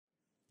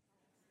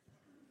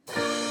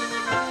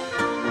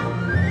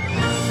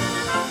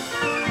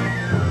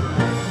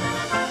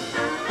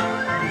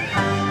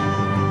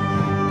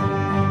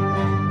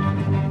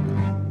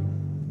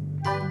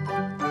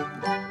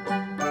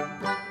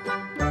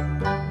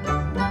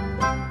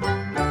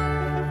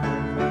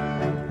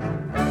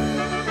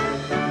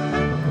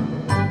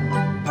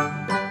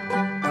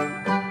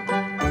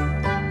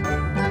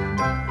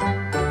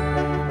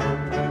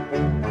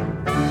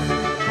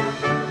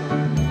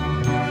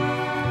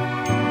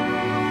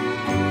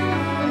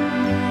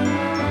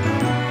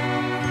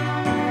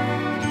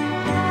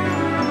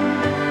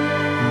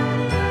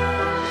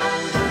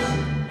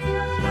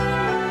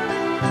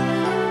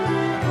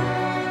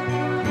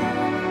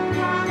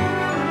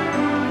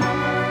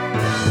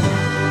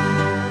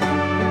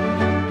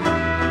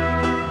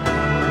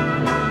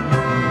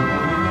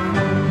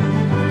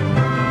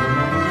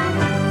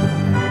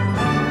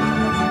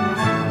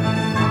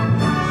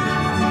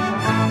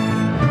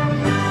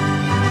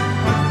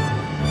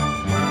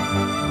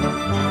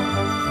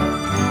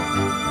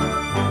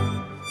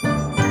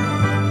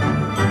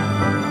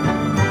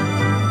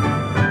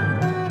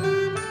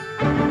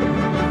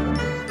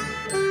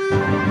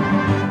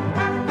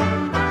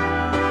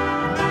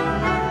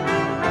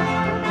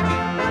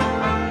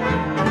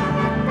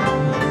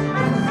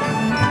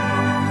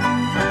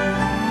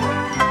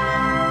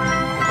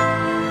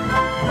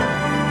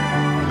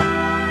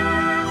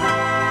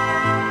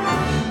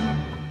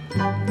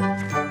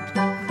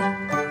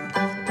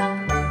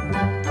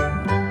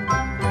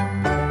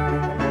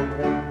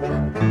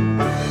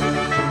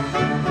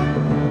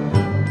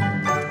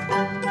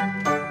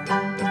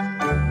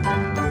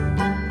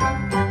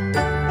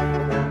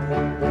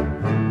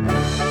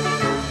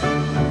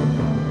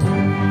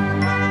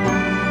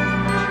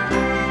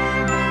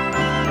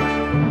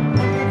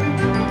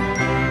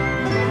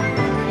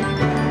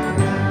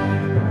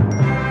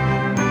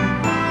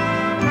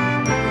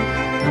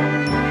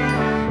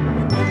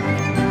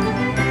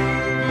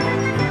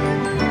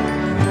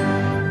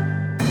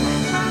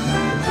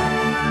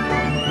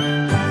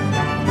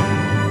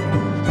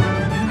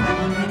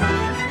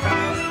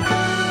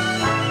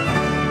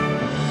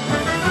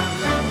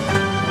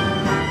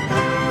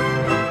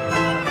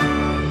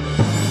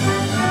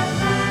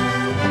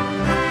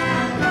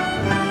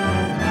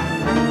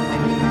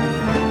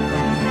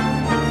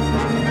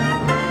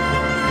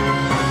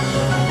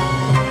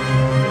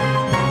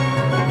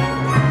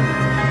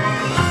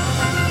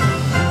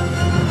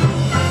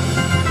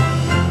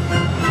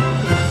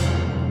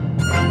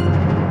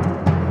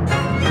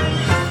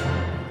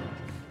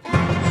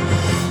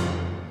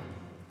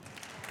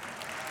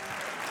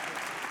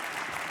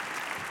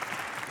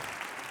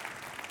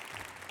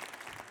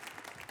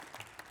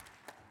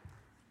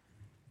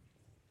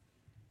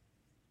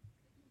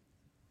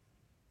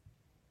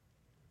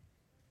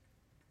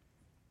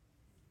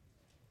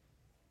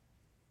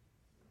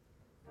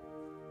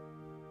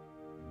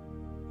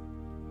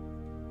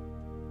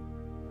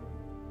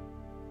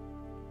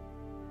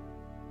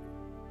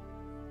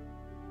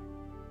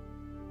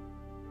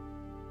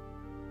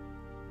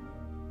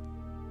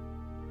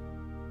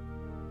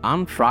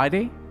On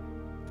Friday,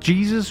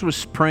 Jesus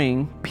was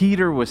praying,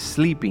 Peter was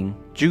sleeping,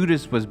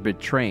 Judas was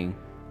betraying,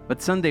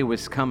 but Sunday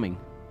was coming.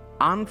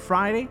 On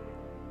Friday,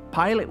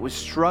 Pilate was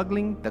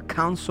struggling, the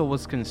council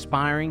was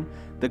conspiring,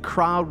 the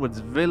crowd was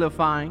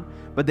vilifying,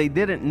 but they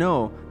didn't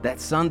know that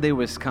Sunday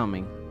was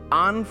coming.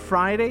 On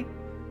Friday,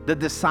 the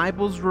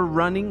disciples were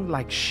running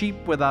like sheep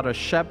without a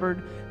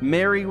shepherd.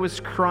 Mary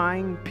was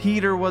crying,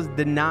 Peter was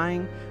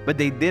denying, but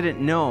they didn't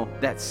know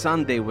that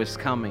Sunday was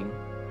coming.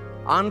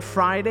 On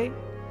Friday,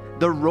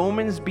 the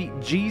Romans beat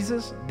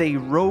Jesus. They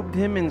robed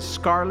him in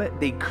scarlet.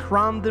 They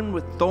crowned him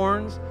with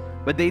thorns,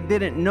 but they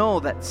didn't know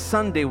that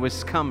Sunday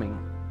was coming.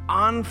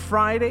 On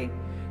Friday,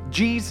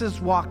 Jesus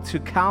walked to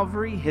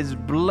Calvary, his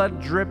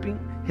blood dripping,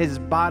 his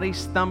body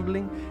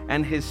stumbling,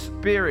 and his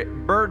spirit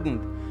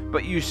burdened.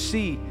 But you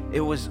see,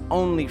 it was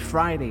only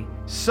Friday.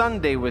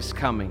 Sunday was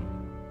coming.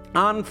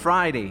 On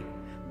Friday,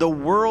 the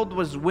world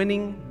was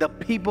winning, the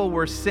people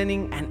were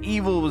sinning, and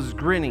evil was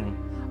grinning.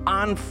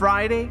 On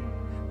Friday,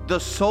 the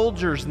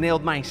soldiers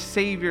nailed my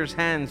Savior's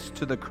hands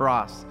to the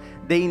cross.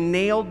 They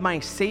nailed my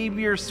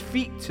Savior's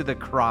feet to the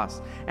cross.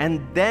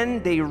 And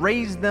then they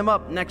raised them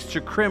up next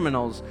to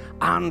criminals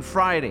on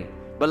Friday.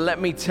 But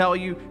let me tell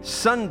you,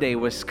 Sunday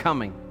was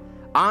coming.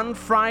 On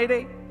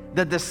Friday,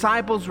 the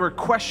disciples were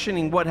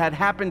questioning what had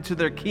happened to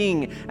their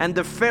king, and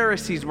the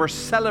Pharisees were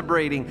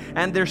celebrating,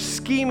 and their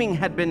scheming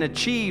had been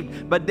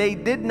achieved, but they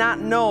did not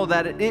know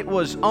that it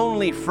was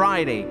only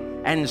Friday,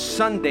 and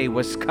Sunday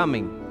was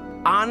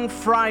coming. On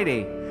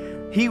Friday,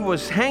 he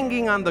was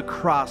hanging on the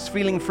cross,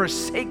 feeling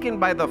forsaken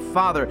by the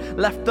Father,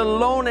 left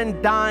alone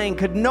and dying.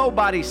 Could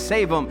nobody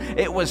save him?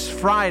 It was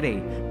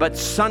Friday, but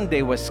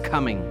Sunday was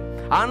coming.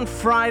 On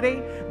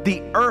Friday,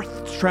 the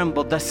earth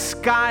trembled, the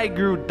sky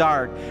grew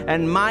dark,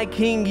 and my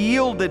King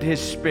yielded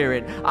his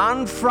spirit.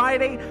 On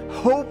Friday,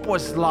 hope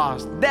was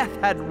lost, death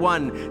had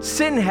won,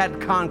 sin had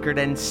conquered,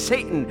 and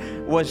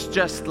Satan was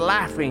just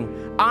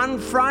laughing. On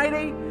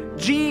Friday,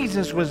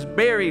 Jesus was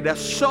buried, a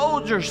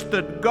soldier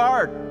stood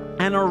guard,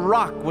 and a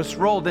rock was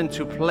rolled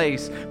into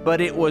place. But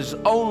it was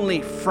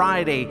only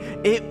Friday.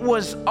 It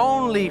was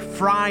only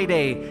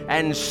Friday,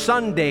 and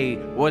Sunday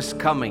was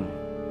coming.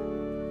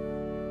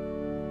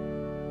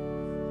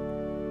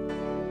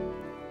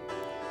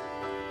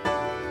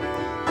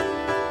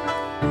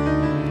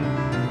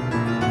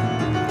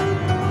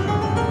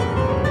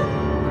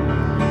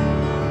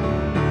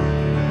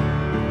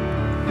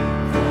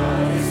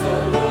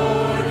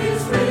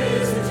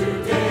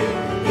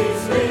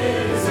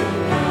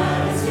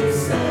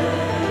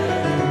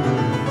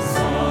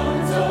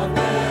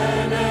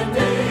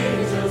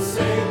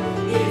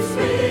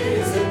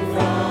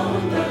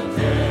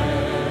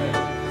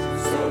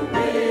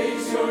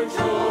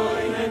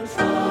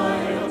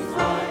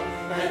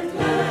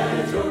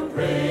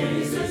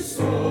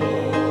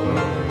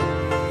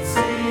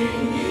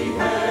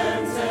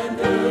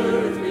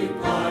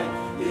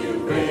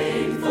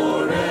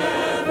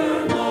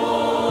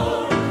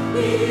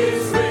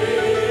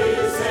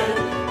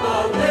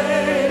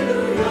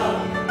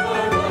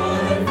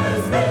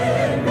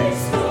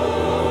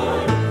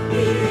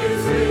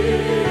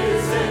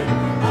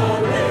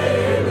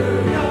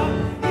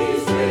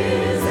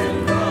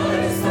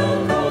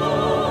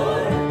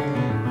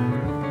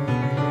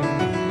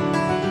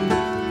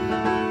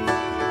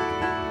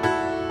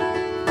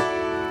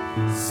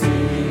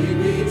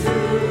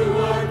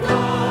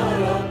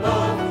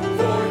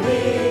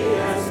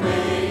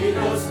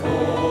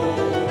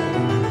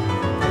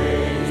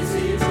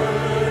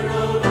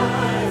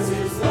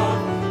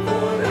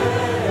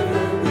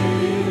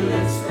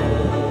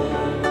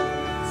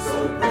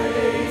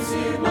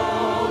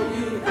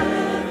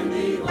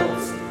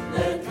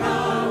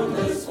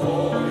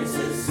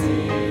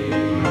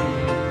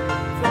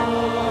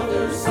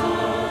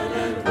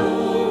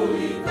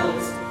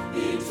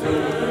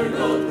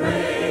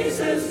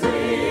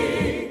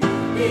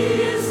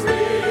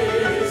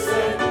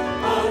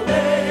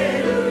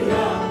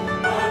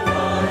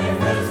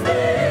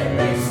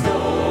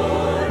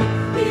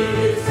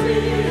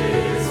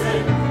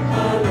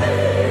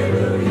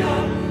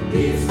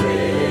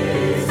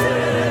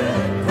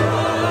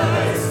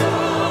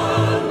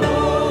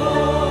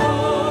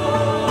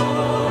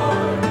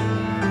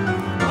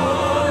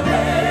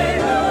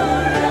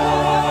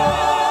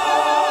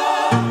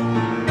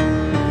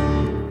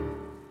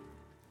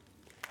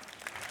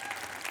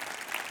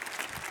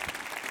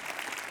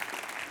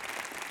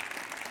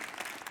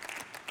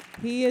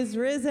 He is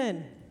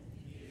risen.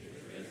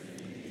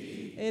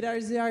 It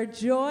is our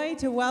joy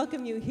to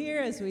welcome you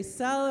here as we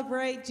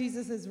celebrate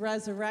Jesus'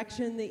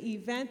 resurrection, the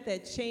event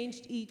that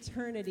changed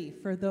eternity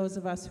for those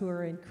of us who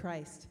are in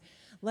Christ.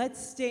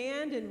 Let's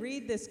stand and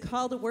read this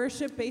call to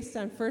worship based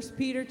on 1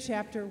 Peter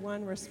chapter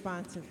 1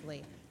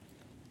 responsively.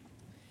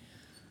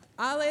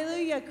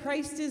 Alleluia,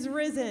 Christ is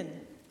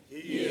risen.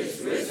 He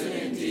is risen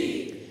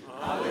indeed.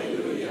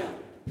 Alleluia.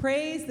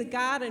 Praise the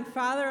God and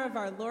Father of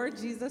our Lord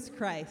Jesus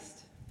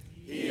Christ.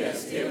 He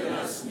has given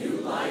us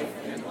new life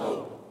and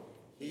hope.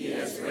 He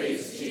has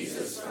raised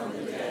Jesus from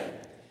the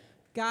dead.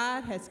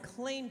 God has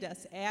claimed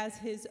us as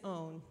his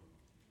own.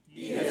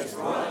 He has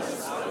brought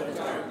us out of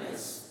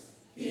darkness.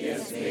 He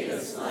has made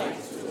us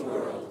light to the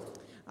world.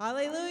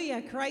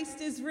 Alleluia. Christ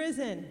is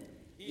risen.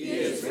 He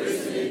is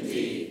risen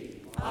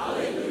indeed.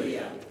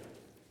 Alleluia.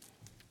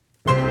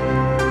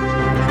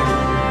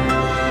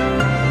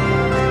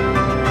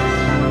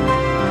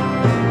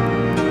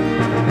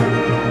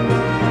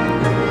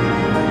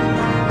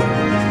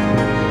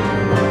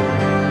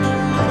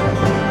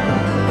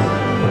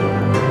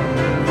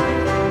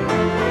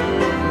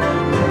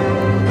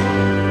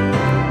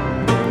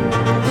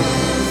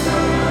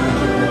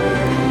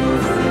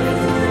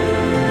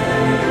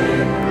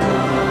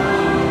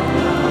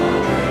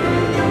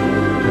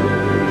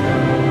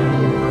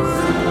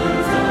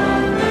 Sons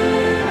of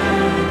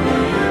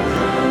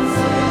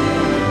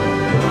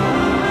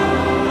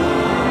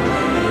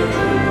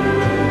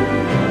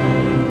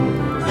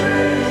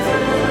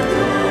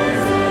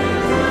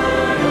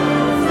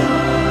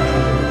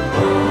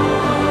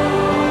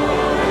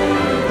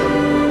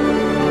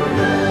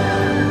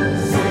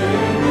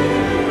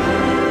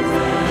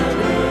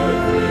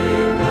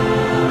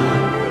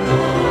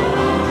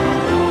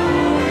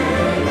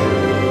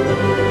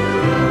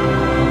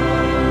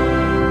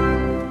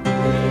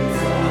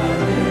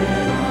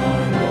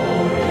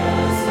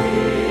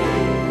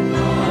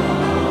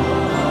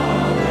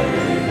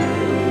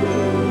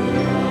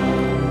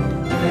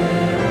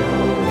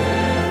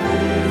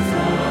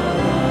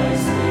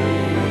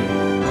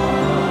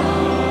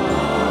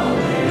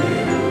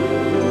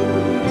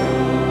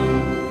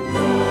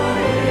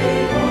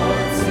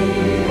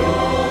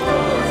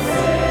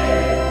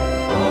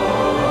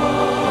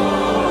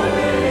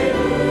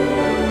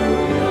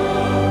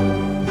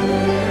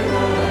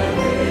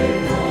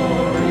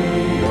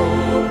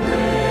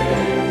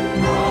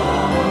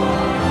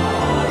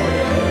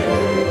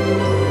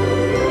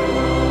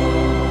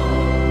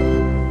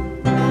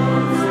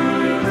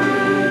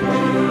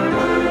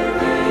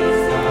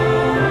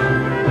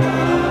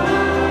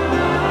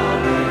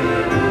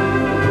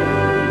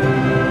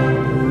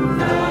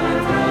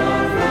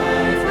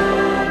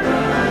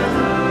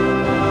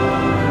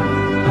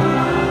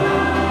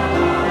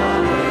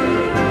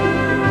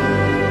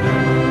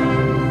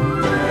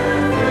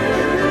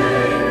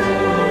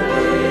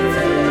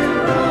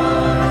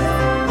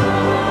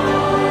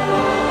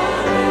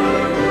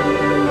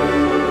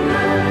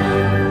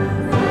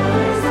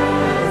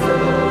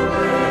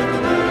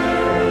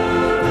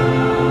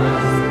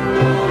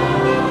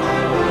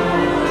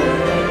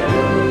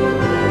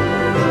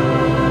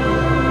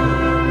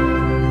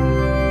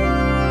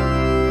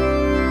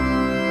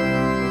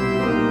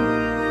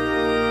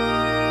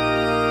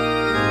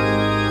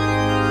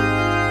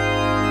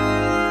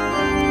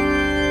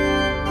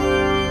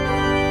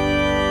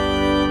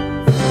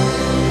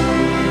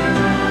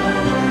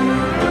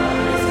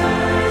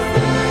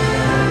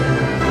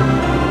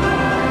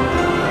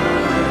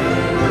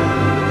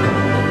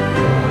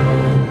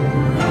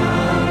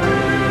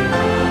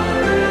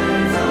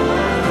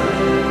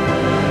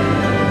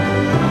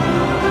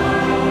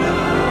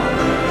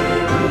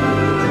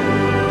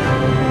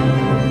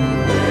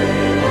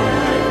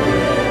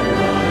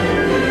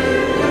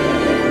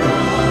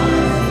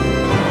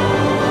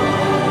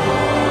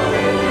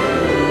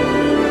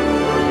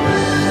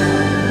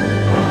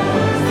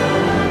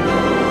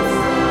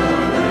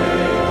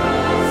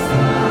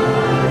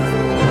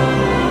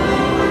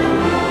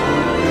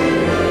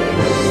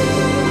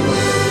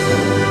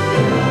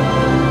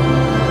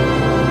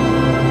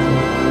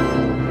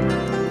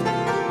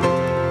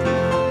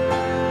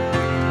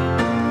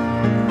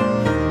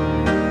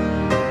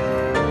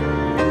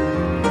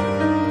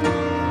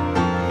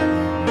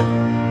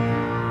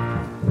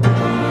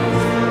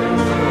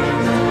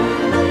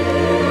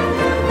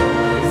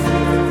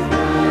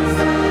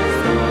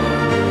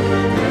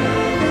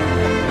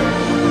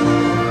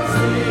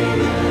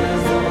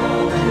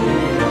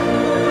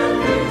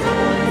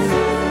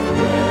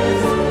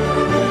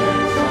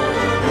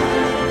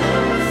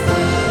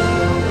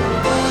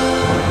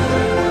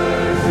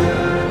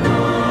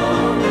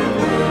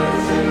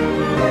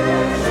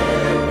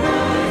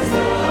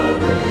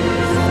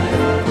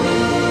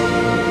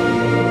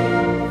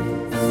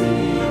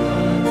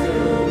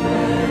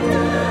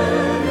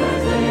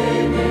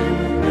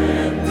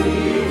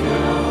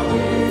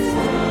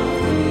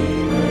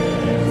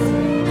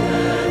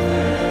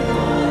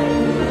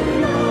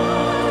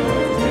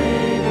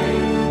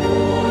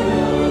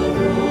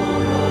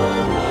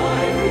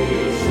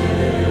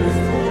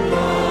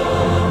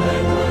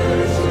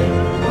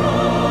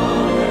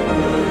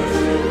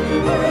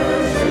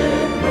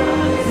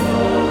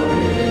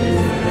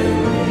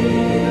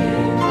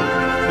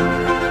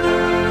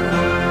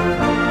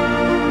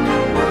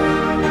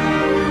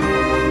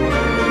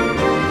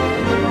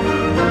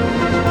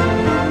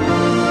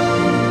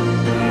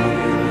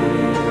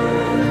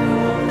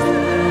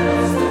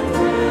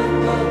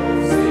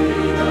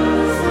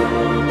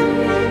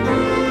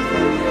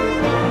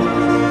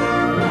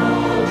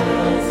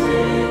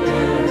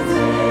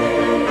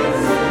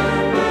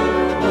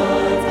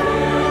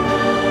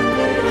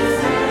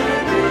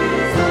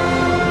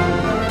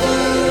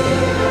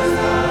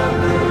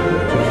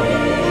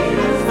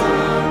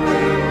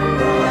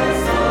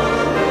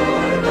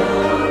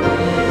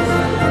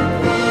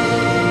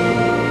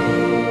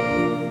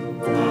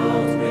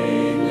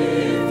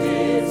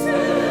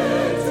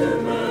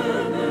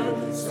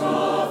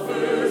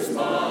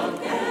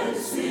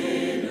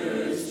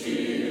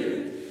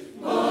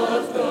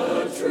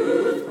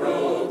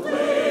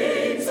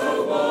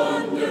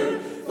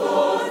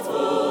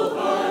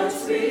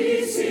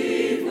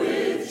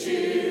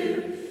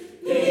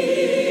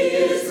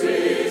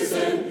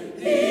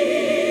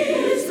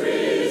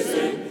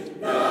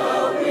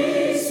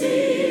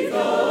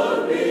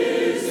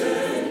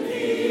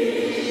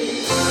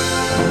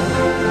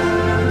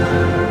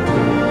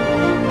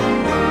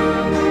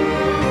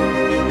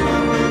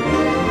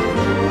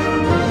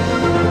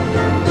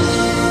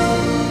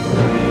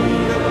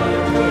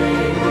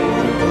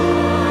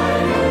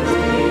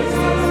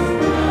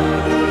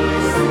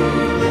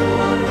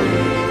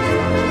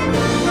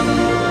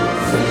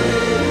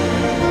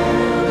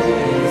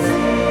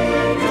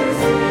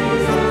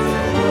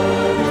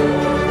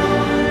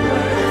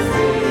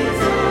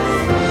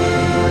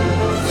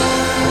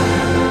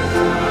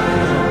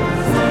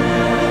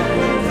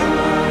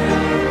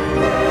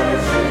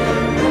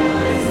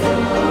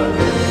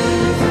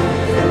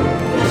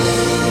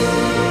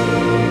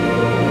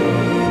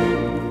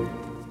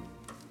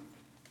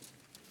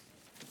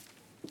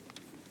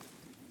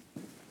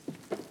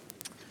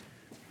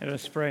Let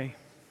us pray.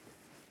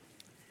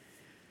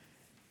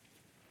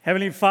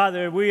 Heavenly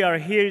Father, we are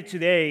here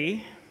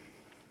today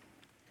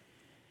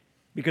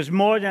because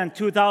more than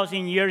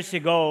 2,000 years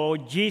ago,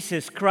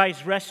 Jesus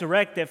Christ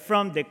resurrected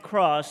from the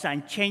cross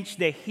and changed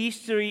the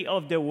history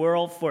of the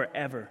world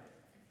forever.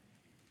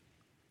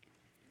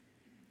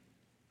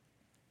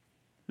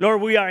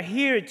 Lord, we are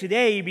here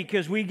today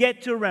because we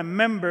get to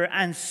remember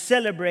and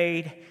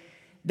celebrate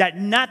that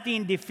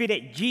nothing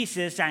defeated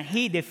Jesus and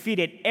He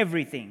defeated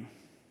everything.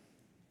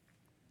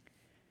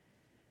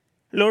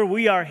 Lord,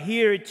 we are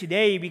here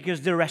today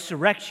because the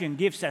resurrection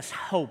gives us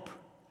hope.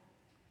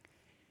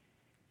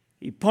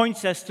 It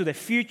points us to the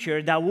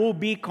future that will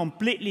be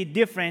completely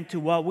different to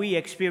what we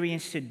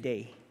experience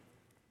today.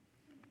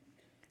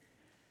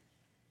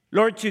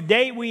 Lord,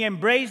 today we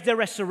embrace the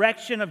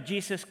resurrection of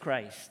Jesus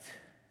Christ.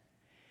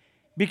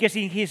 Because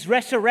in His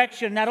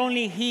resurrection, not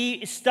only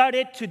He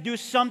started to do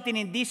something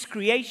in this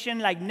creation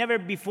like never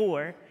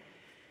before,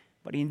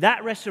 but in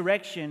that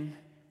resurrection,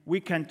 we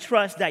can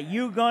trust that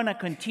you're going to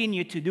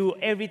continue to do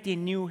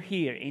everything new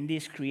here in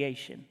this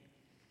creation.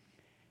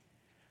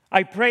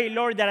 I pray,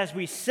 Lord, that as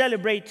we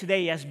celebrate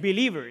today as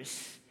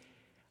believers,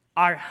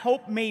 our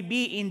hope may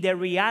be in the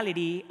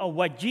reality of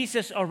what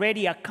Jesus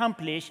already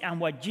accomplished and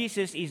what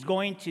Jesus is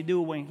going to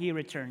do when He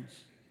returns.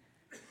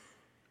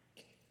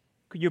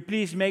 Could you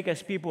please make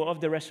us people of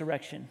the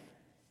resurrection?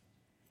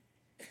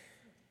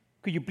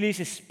 Could you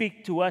please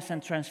speak to us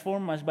and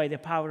transform us by the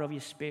power of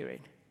your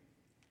Spirit?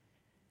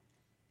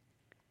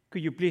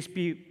 Could you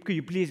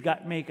please,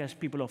 God, make us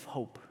people of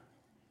hope?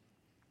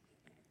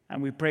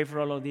 And we pray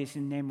for all of this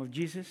in the name of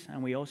Jesus,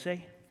 and we all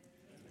say,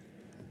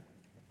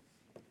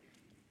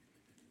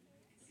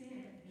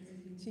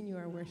 Continue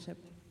our worship.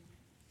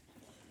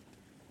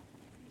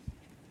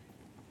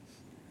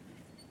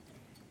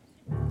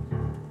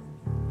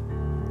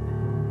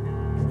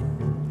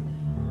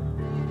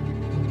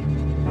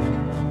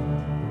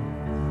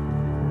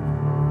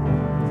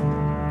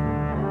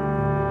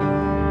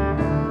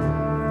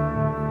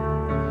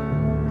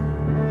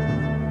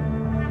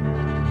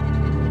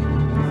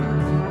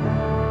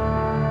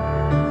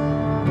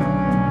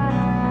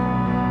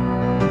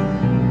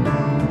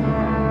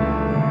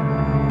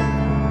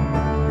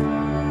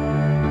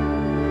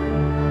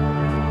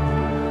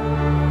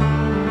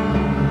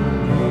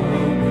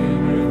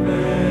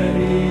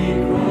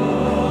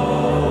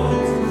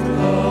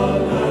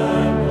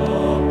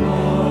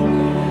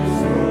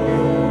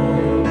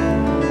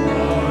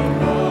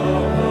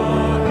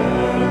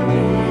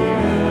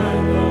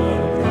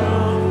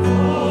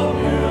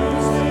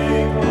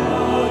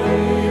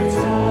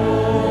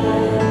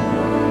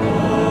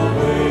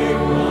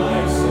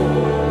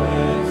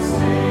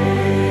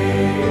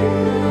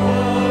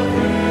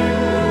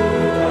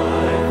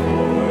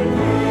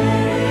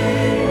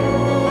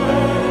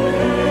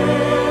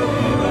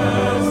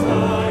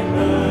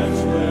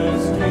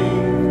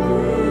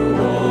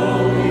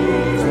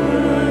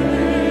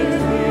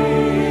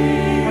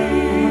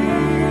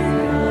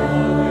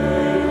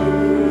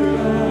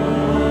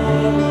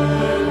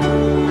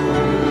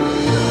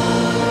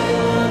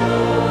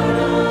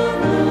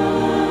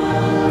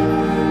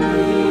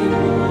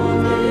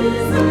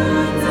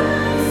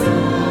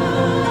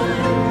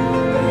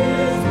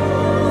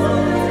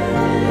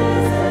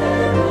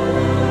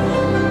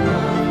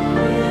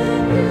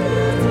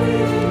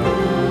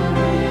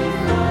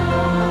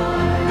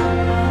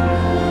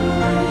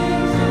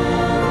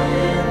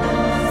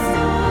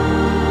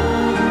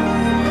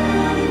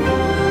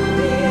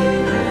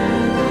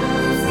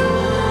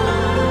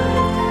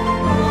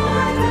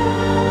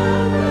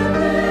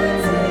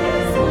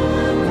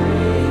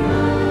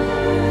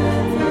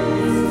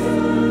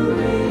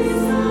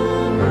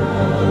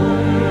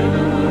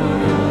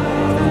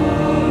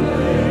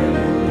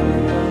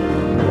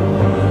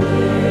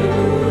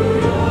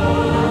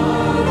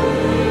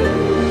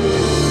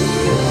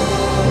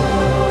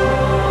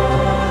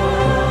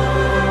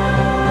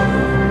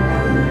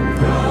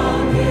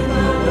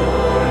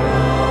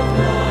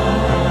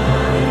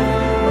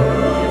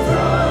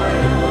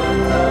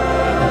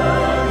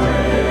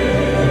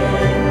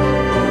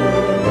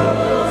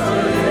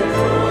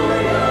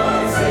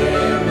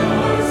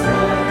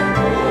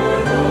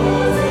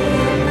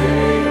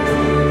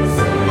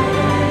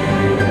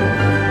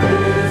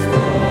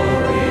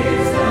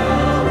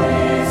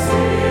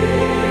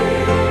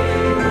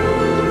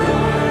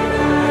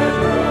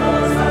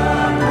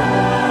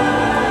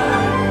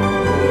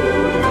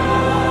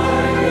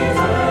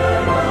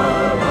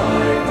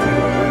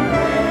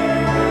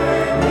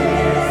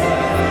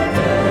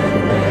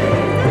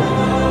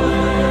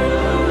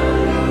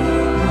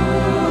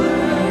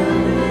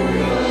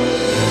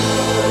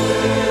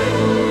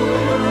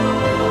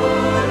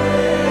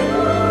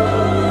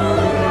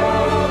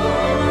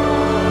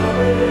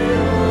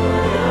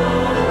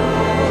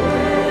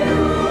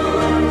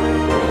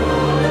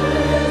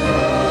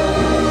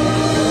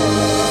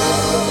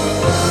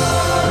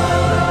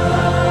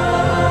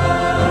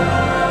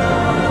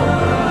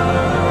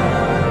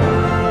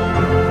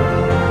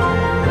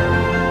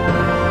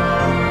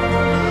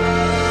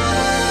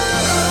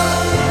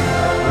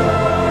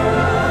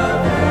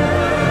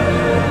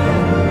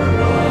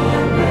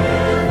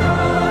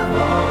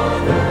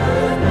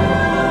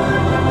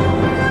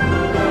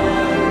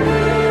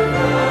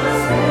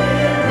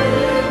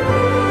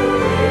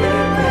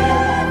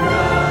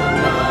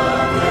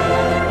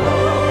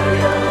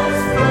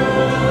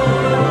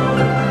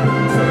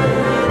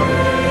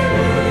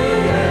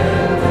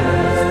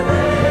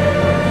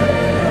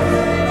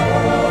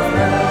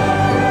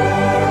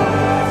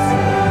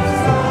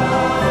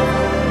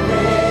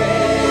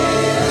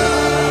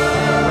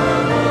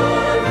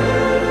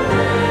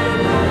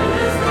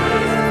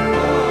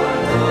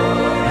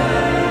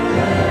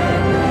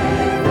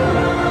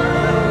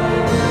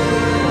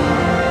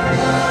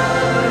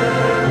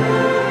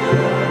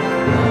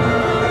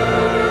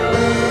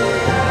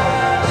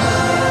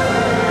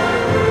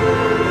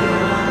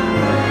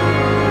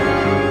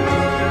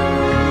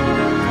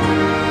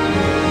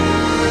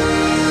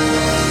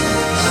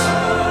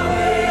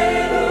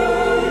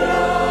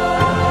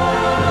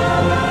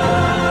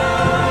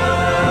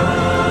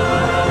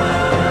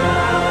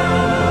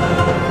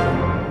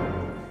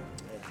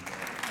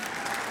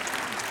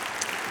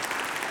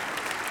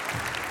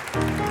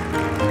 Angels in thy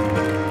name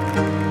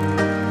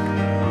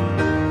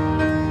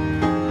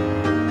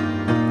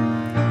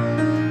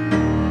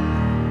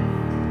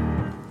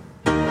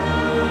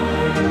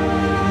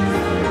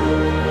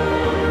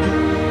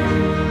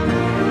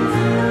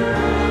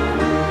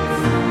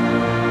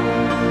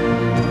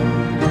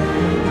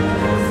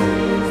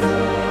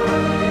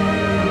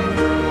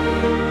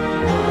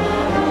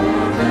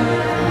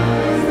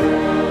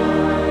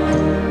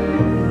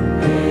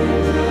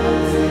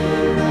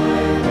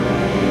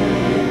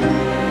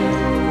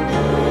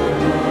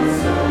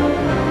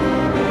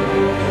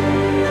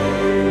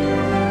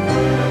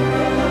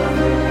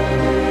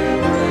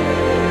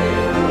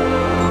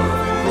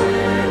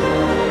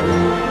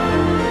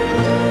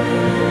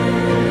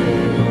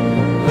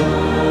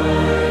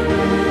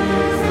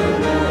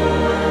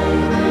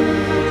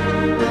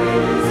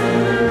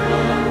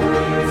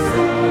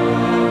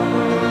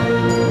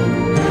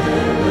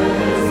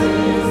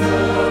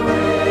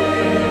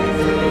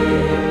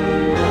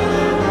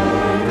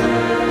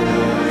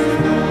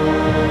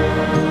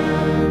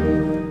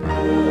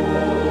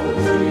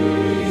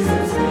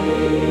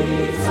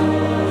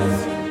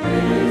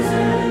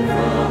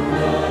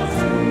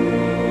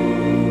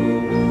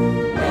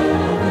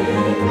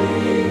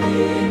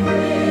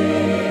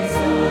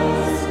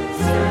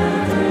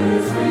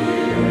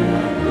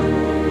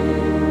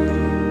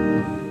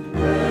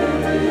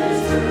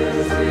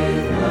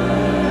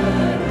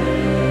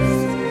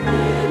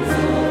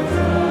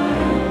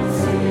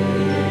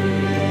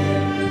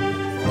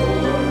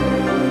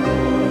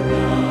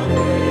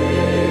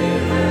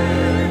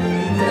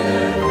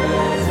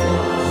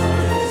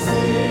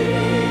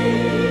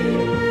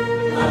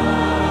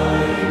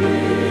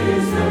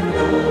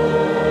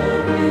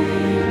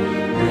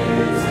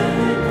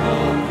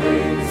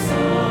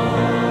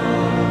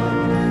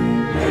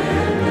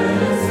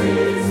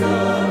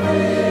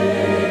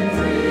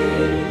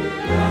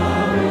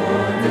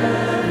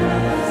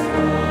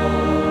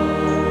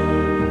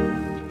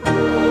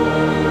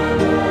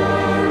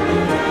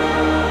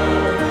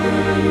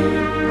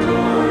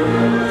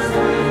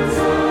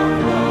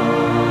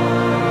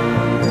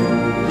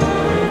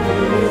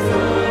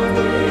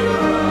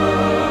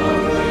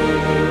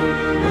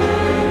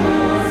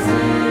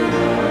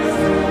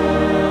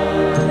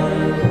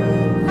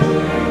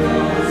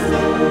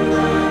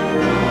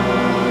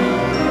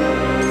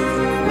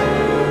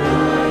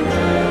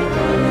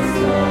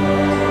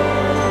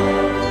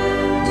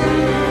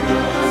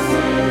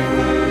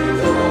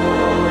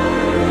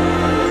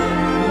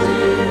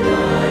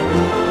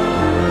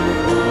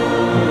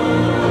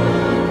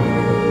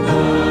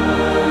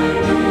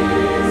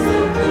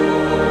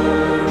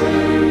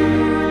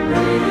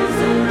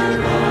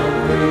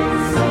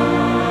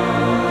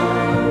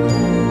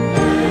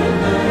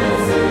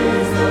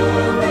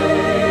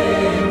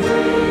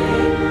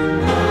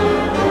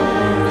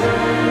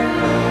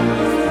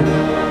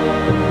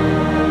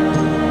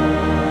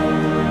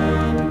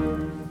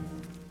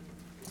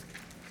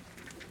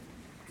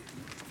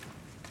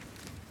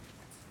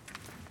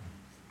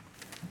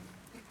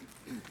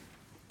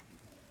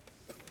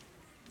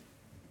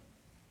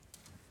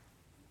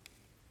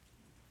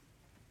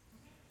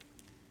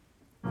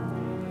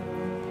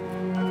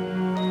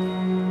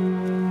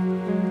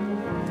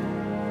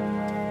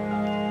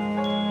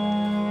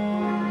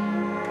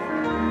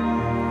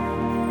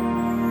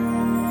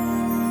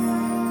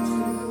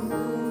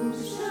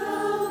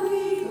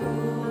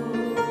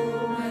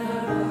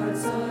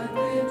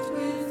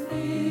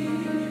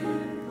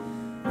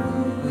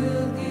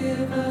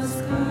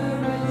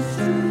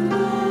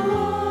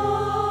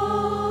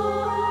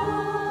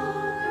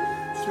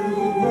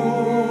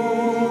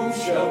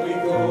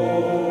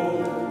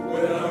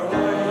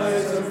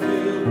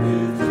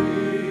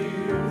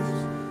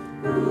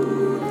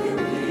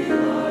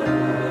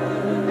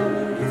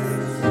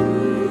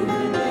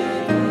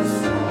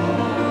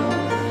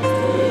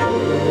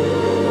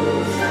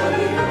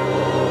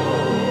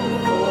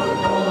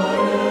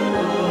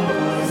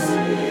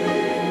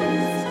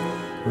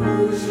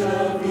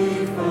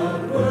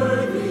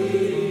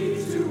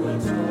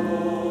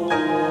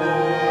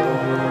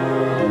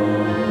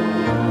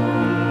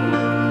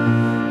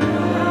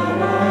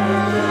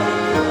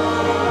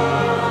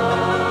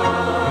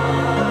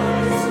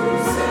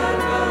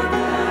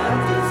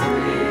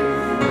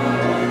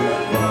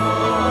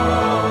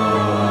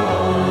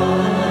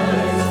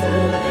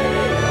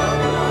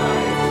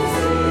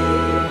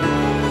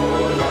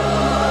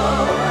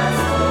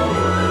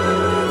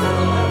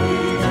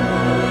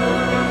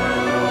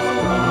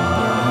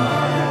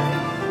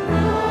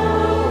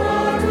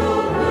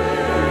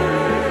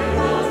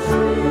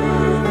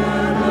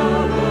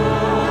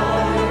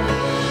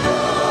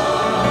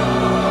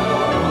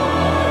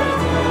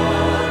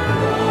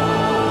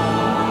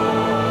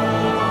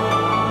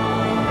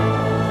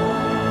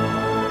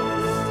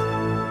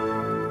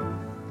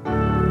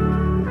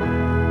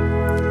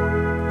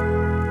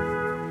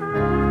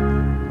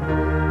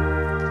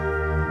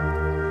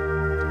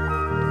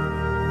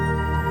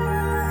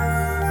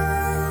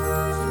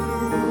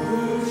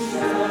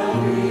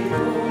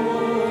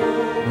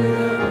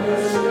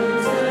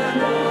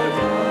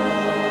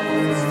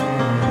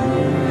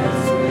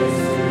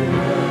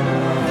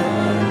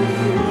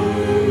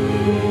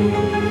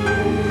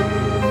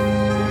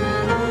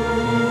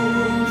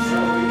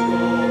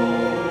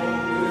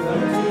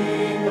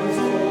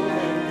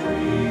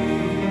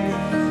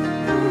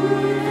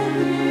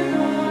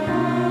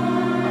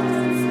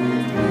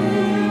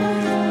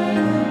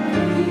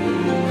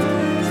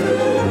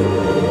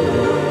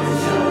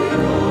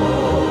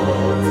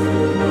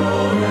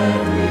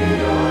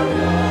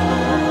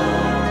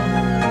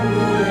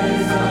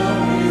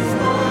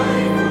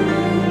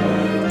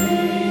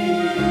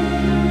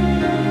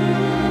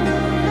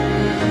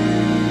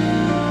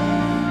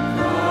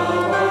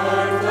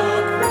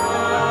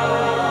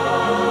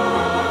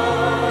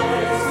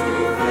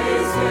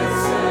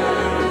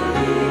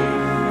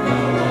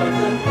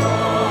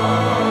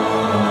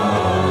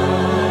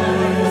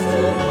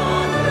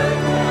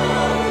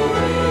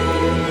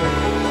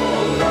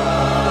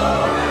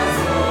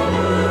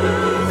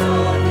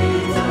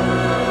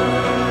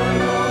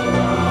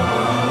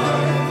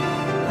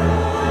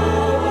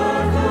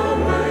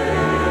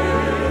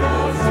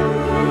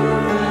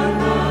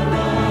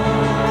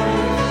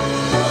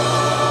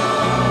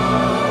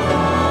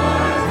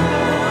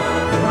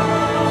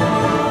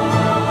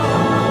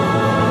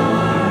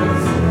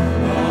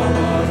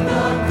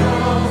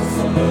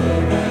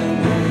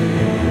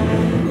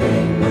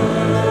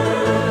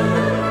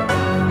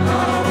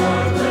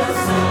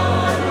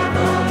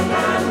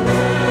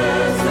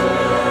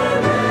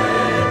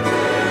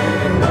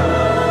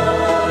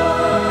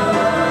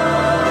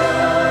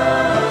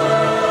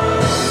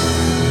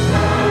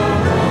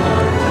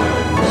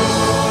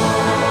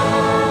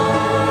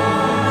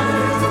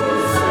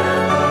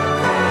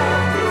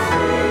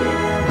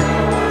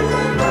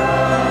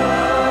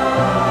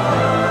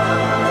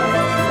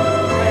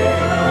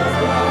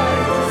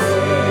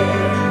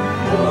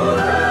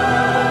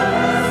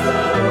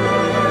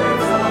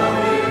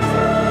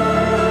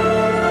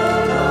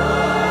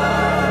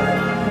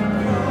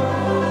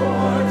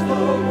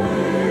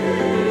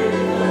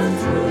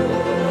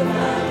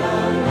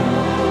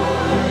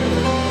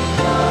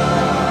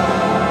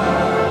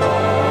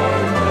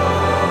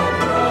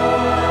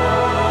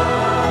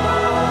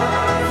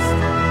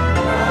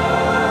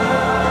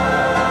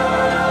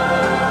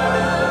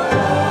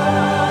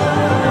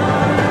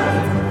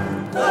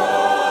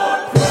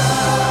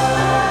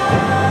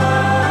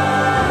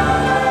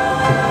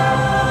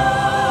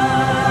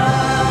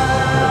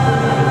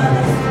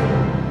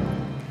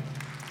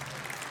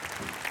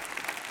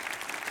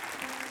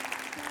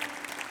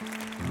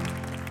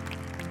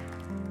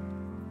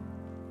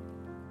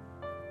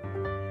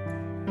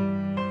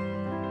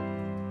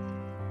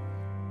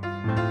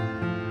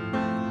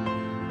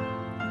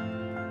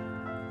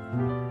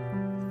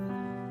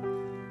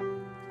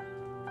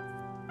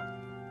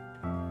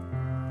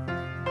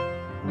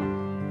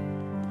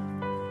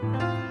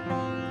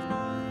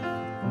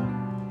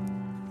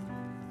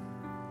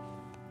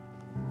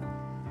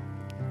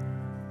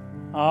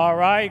All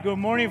right, good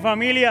morning,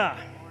 familia.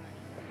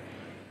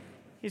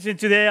 Isn't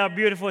today a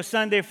beautiful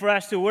Sunday for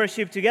us to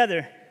worship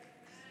together?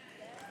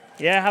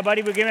 Yeah, how about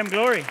if we give him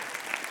glory?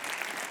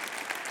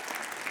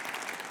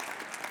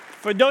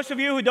 For those of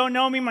you who don't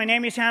know me, my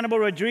name is Hannibal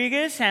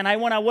Rodriguez, and I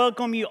want to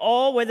welcome you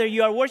all, whether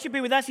you are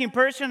worshiping with us in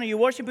person or you're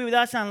worshiping with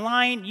us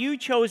online. You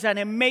chose an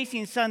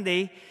amazing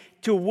Sunday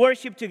to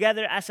worship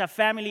together as a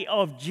family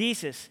of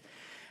Jesus.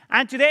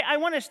 And today I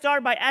want to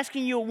start by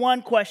asking you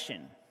one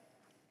question.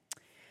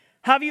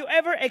 Have you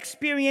ever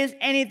experienced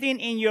anything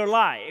in your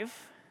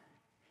life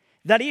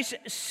that is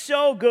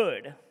so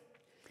good,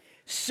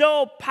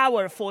 so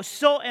powerful,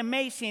 so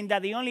amazing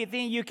that the only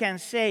thing you can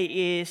say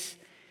is,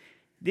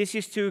 this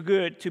is too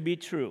good to be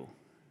true?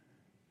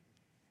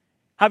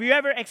 Have you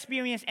ever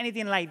experienced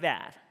anything like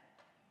that?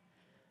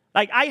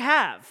 Like I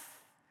have.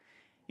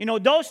 You know,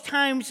 those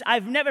times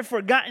I've never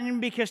forgotten,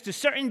 because to a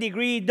certain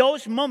degree,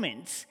 those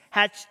moments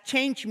have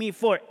changed me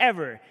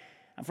forever.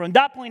 And from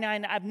that point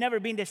on, I've never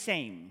been the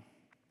same.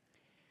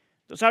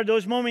 Those are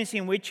those moments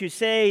in which you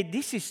say,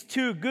 this is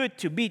too good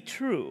to be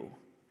true.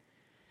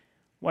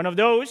 One of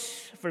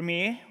those, for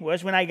me,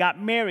 was when I got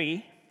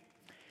married.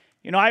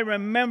 You know, I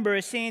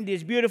remember seeing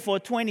this beautiful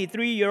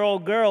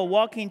 23-year-old girl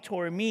walking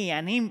toward me,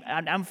 and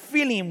I'm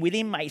feeling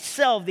within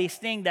myself this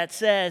thing that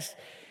says,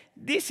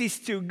 this is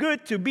too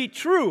good to be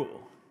true.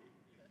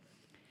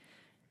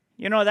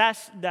 You know,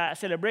 that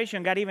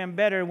celebration got even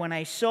better when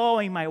I saw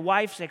in my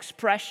wife's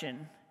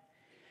expression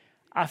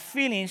a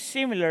feeling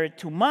similar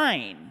to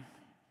mine.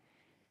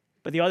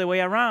 But the other way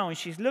around,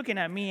 she's looking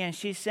at me and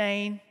she's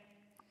saying,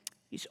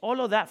 is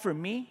all of that for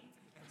me?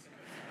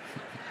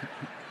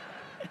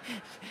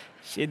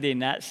 She did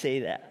not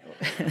say that.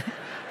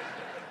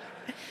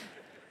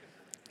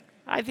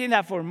 I think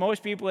that for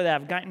most people that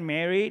have gotten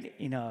married,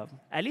 you know,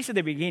 at least at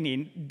the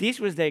beginning, this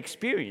was the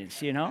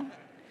experience, you know?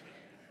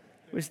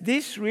 Was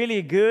this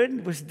really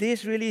good? Was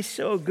this really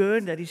so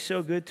good that it's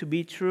so good to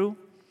be true?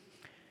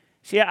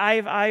 See,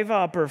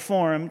 I've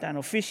performed and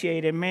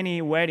officiated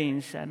many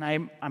weddings, and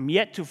I'm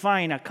yet to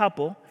find a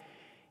couple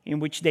in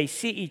which they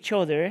see each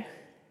other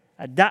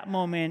at that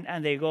moment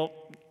and they go,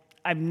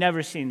 I've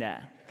never seen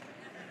that.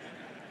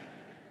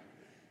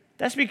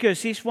 That's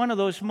because it's one of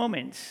those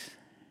moments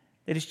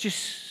that is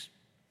just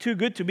too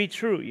good to be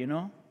true, you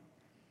know?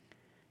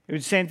 It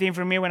was the same thing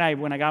for me when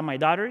I got my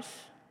daughters.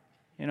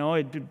 You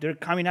know, they're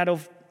coming out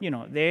of, you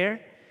know,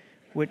 there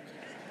with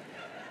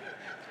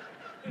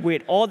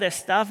all the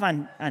stuff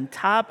on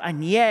top,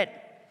 and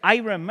yet I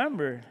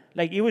remember,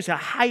 like, it was a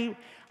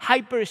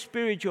hyper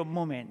spiritual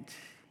moment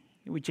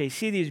in which I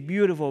see these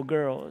beautiful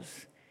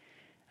girls,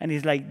 and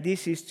it's like,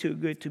 this is too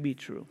good to be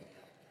true.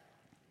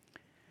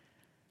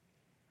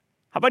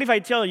 How about if I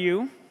tell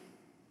you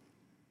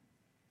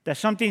that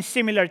something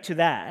similar to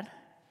that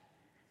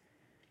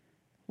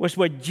was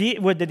what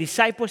the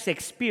disciples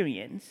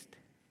experienced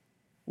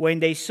when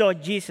they saw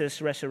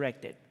Jesus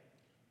resurrected?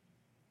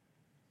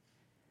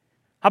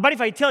 How about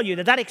if I tell you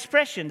that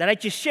expression that I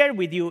just shared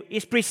with you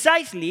is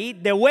precisely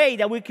the way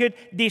that we could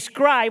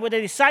describe what the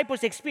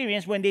disciples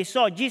experienced when they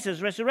saw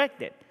Jesus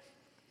resurrected?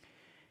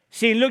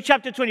 See, in Luke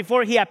chapter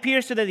 24, he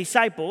appears to the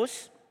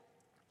disciples,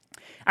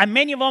 and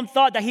many of them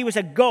thought that he was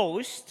a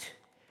ghost.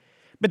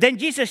 But then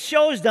Jesus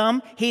shows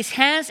them his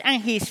hands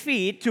and his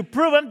feet to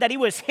prove them that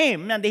it was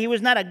him and that he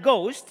was not a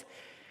ghost.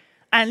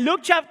 And Luke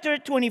chapter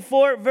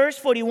 24, verse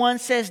 41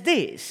 says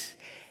this: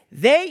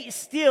 they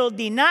still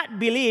did not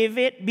believe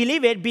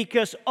it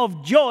because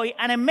of joy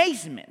and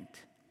amazement.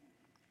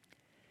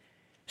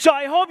 So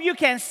I hope you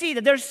can see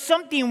that there's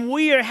something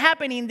weird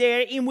happening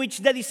there, in which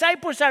the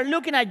disciples are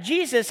looking at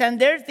Jesus and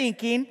they're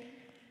thinking,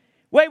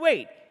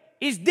 wait,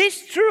 is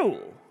this true?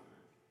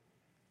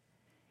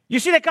 You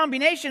see the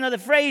combination of the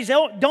phrase,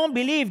 don't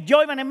believe,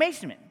 joy and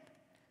amazement.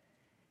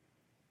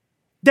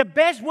 The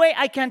best way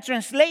I can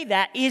translate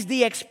that is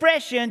the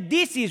expression,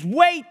 this is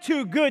way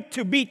too good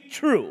to be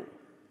true.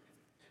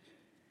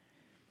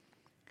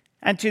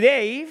 And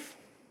today,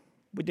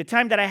 with the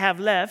time that I have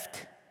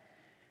left,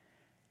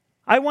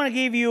 I want to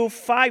give you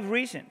 5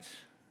 reasons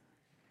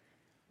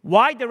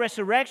why the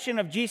resurrection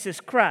of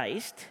Jesus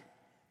Christ,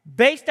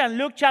 based on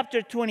Luke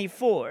chapter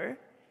 24,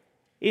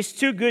 is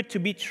too good to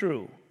be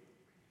true.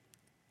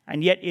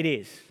 And yet it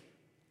is.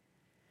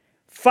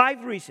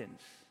 5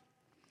 reasons.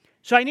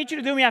 So I need you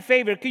to do me a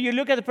favor. Could you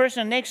look at the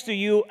person next to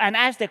you and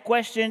ask the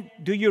question,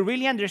 do you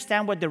really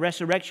understand what the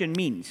resurrection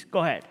means?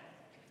 Go ahead.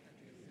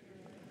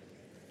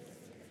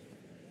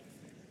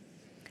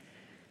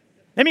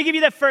 Let me give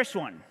you the first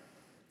one.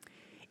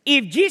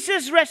 If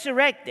Jesus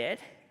resurrected,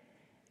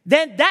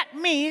 then that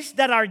means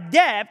that our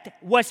debt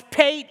was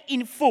paid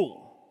in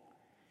full.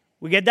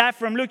 We get that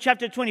from Luke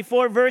chapter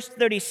 24, verse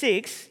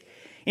 36,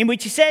 in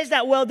which he says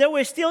that, well, they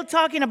were still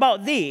talking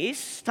about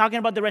this, talking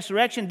about the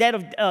resurrection, death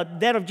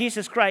of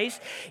Jesus Christ.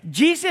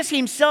 Jesus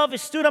himself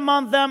stood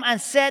among them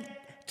and said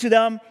to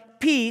them,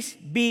 "Peace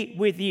be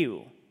with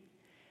you."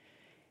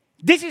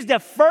 This is the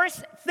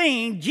first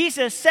thing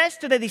Jesus says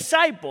to the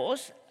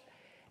disciples,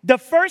 the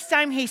first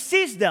time he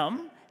sees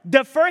them,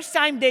 the first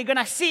time they're going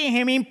to see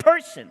him in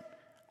person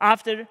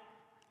after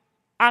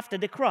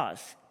the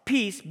cross.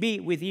 Peace be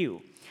with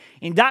you.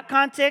 In that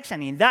context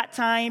and in that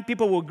time,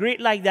 people will greet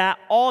like that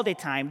all the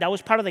time. That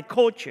was part of the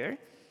culture.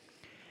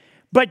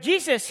 But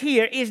Jesus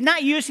here is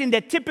not using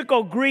the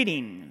typical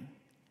greeting.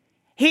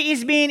 He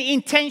is being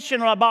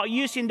intentional about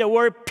using the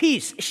word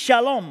peace,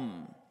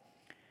 shalom.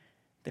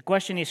 The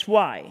question is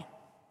why?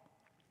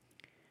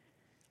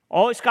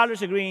 All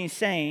scholars agree in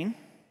saying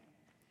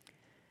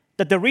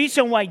that the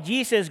reason why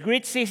Jesus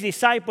greets his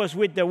disciples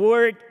with the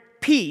word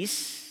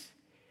peace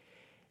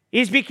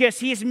is because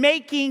he's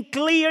making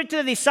clear to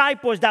the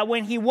disciples that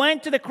when he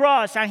went to the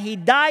cross and he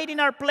died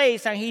in our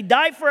place and he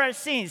died for our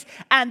sins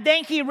and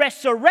then he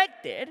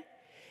resurrected,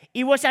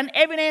 it was an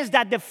evidence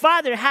that the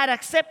Father had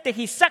accepted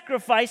his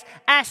sacrifice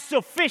as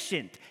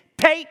sufficient,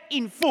 paid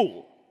in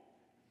full.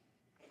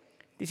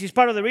 This is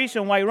part of the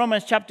reason why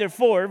Romans chapter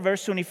 4,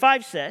 verse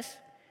 25 says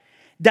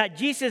that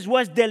Jesus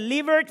was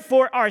delivered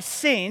for our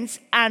sins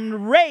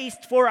and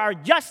raised for our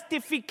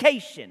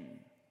justification.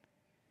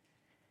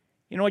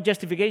 You know what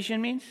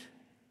justification means?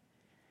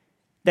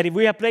 That if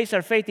we have placed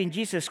our faith in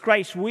Jesus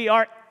Christ, we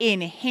are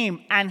in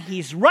him and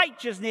his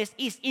righteousness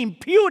is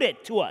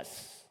imputed to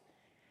us.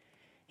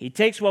 He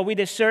takes what we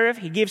deserve,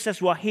 he gives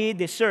us what he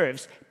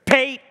deserves,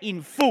 paid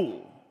in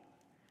full.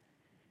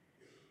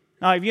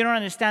 Now, if you don't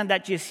understand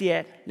that just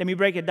yet, let me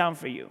break it down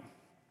for you.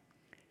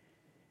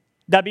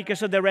 That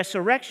because of the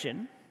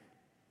resurrection,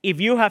 if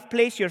you have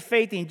placed your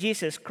faith in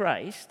Jesus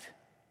Christ,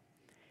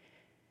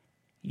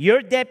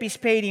 your debt is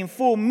paid in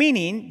full,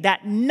 meaning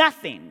that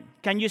nothing,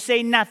 can you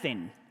say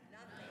nothing?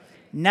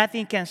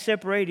 Nothing can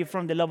separate you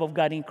from the love of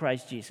God in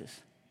Christ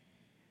Jesus.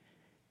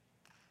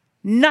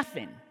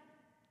 Nothing.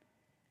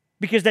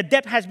 Because the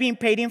debt has been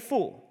paid in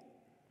full.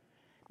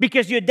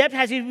 Because your debt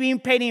has been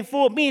paid in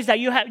full means that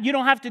you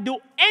don't have to do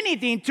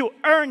anything to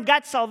earn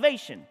God's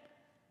salvation.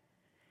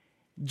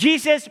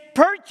 Jesus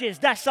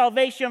purchased that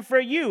salvation for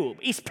you.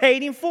 It's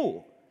paid in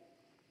full.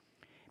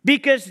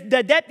 Because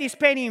the debt is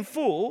paid in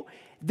full,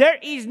 there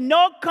is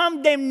no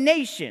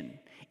condemnation.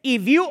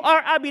 If you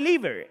are a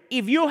believer,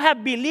 if you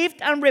have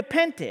believed and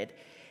repented,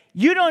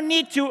 you don't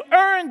need to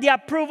earn the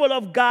approval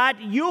of God.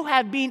 You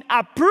have been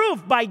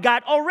approved by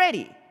God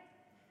already.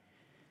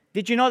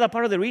 Did you know that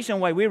part of the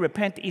reason why we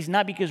repent is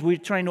not because we're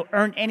trying to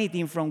earn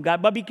anything from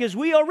God, but because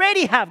we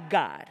already have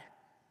God?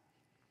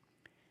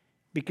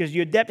 Because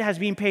your debt has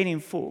been paid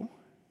in full.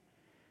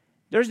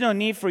 There's no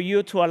need for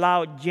you to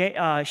allow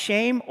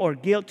shame or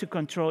guilt to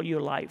control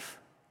your life.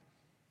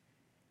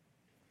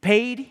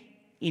 Paid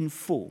in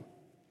full.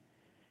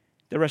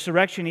 The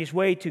resurrection is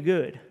way too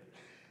good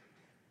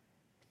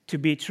to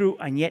be true,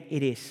 and yet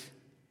it is.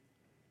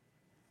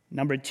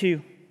 Number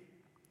two,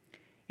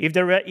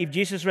 if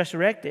Jesus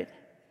resurrected,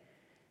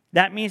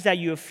 that means that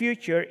your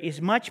future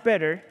is much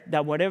better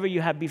than whatever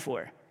you had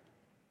before.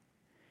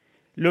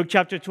 Luke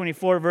chapter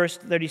 24, verse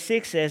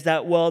 36 says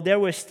that while they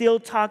were still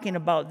talking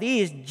about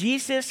this,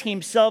 Jesus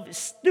himself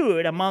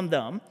stood among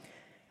them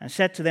and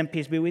said to them,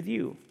 "Peace be with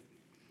you."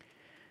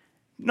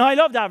 Now, I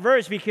love that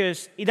verse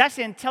because it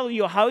doesn't tell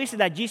you how is it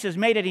that Jesus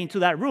made it into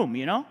that room,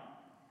 you know?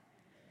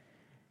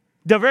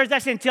 The verse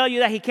doesn't tell you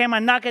that he came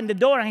and knocked on the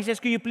door and he says,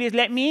 "Could you please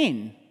let me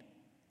in?"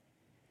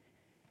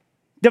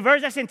 The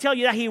verse doesn't tell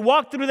you that he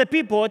walked through the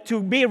people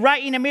to be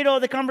right in the middle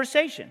of the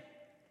conversation.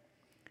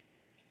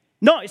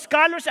 No,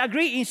 scholars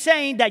agree in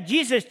saying that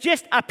Jesus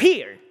just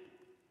appeared.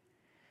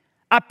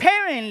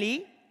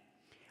 Apparently,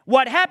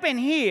 what happened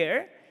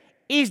here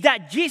is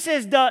that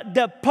Jesus,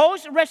 the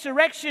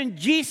post-resurrection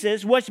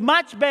Jesus, was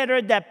much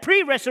better than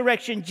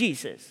pre-resurrection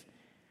Jesus.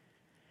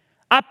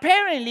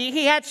 Apparently,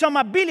 he had some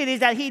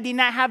abilities that he did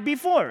not have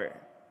before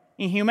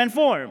in human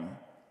form.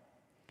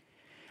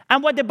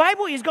 And what the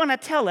Bible is going to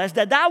tell us,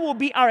 that will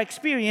be our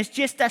experience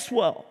just as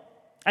well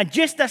and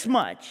just as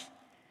much.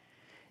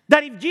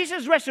 That if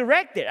Jesus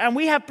resurrected and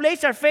we have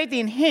placed our faith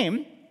in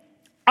him,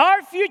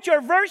 our future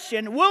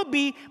version will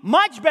be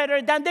much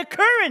better than the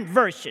current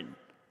version.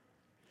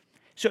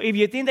 So if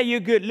you think that you're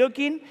good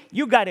looking,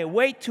 you got to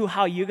wait to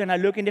how you're going to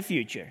look in the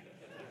future.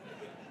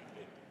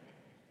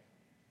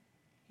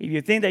 If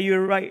you think that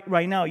you're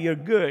right now, you're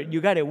good,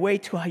 you got to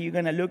wait to how you're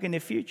going to look in the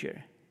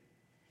future.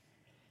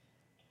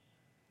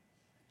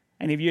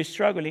 And if you're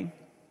struggling,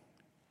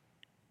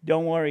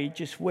 don't worry,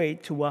 just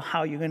wait to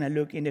how you're going to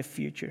look in the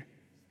future.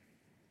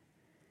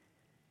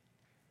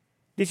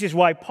 This is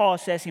why Paul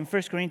says in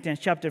 1 Corinthians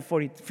chapter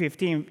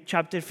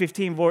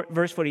 15,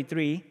 verse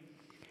 43,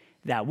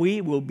 that we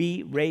will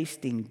be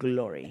raised in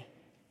glory.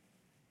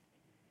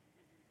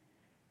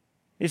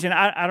 Listen,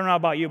 I don't know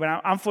about you,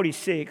 but I'm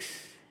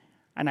 46,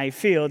 and I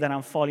feel that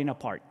I'm falling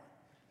apart.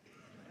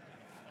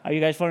 Are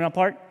you guys falling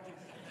apart?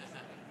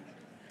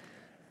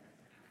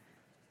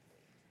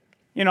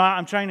 You know,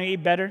 I'm trying to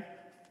eat better.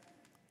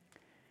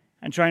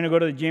 I'm trying to go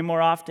to the gym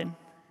more often.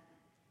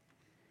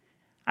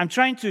 I'm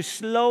trying to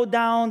slow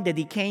down the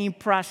decaying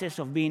process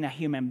of being a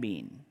human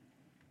being.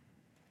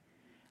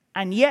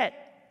 And yet,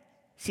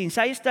 since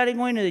I started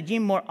going to the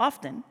gym more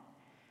often,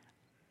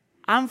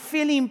 I'm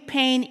feeling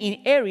pain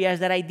in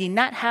areas that I did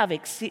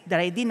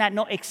not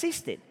know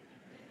existed.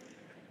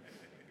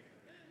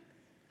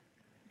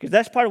 Because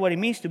that's part of what it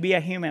means to be a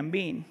human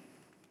being.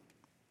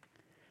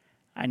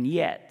 And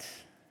yet,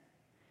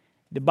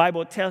 the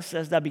Bible tells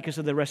us that because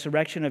of the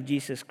resurrection of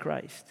Jesus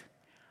Christ,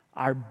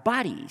 our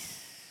bodies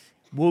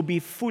will be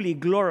fully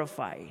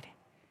glorified,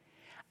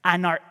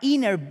 and our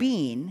inner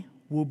being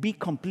will be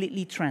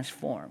completely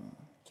transformed.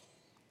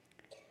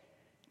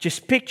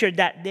 Just picture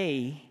that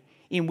day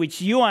in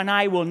which you and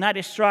I will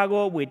not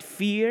struggle with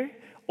fear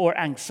or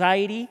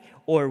anxiety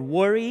or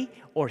worry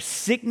or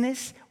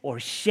sickness or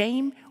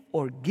shame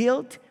or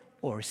guilt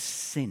or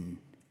sin.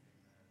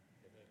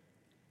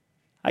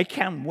 I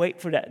can't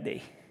wait for that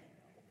day.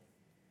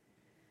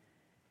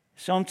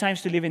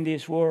 Sometimes to live in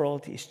this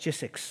world is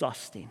just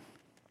exhausting.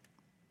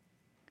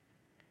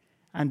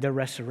 And the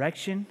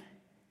resurrection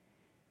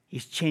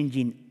is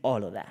changing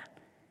all of that.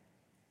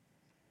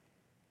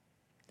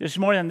 There's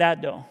more than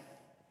that, though.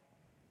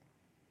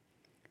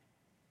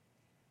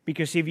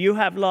 Because if you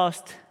have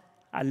lost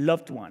a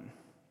loved one,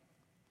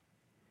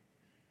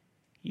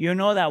 you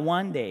know that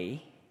one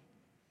day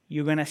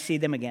you're going to see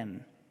them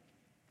again.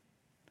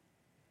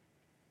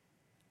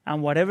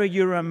 And whatever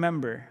you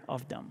remember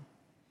of them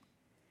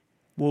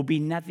will be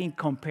nothing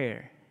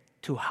compared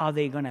to how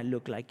they're going to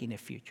look like in the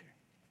future.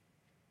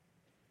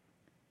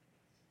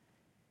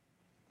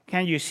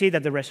 Can you see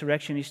that the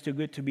resurrection is too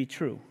good to be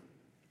true?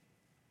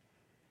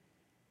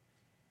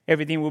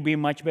 Everything will be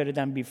much better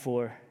than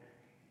before.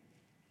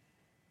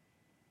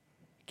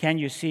 Can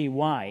you see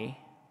why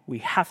we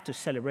have to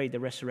celebrate the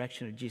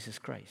resurrection of Jesus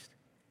Christ?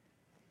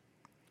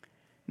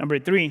 Number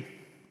 3,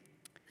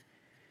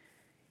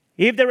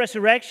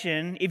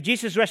 if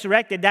Jesus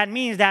resurrected, that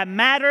means that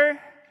matter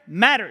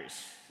matters.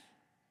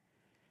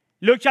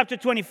 Luke chapter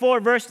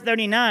 24, verse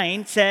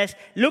 39 says,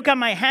 "Look at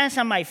my hands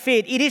and my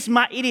feet. It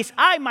is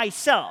I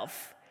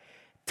myself.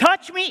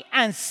 Touch me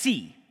and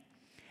see."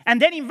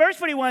 And then in verse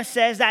 41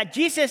 says that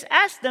Jesus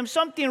asked them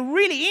something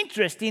really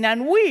interesting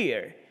and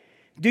weird.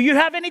 "Do you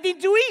have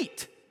anything to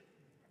eat?"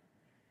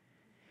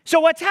 So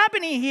what's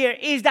happening here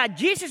is that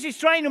Jesus is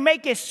trying to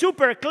make it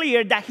super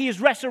clear that his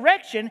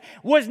resurrection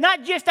was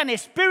not just a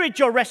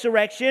spiritual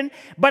resurrection,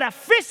 but a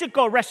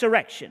physical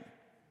resurrection.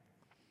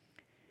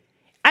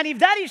 And if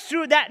that is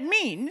true, that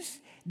means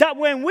that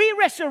when we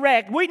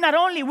resurrect, we're not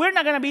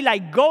going to be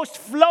like ghosts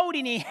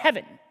floating in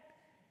heaven.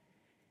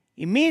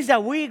 It means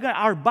that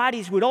our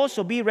bodies would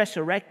also be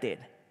resurrected.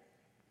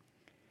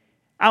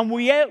 And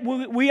we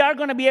are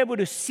going to be able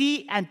to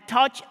see and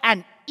touch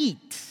and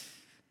eat.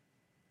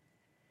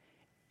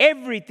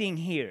 Everything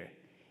here,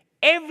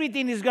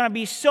 everything is going to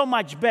be so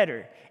much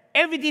better.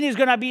 Everything is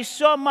going to be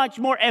so much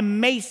more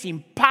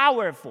amazing,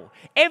 powerful.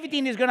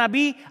 Everything is going to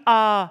be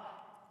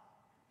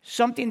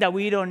something that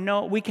we don't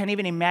know, we can't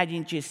even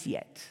imagine just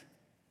yet.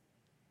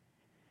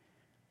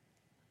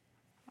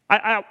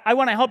 I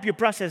want to help you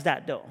process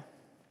that, though.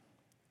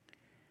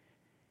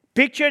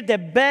 Picture the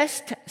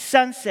best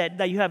sunset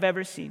that you have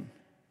ever seen.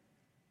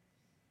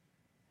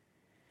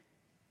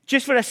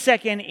 Just for a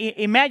second,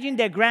 imagine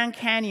the Grand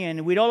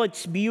Canyon with all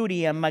its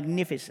beauty and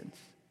magnificence.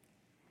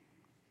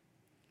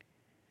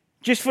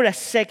 Just for a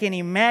second,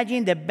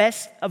 imagine the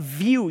best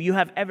view you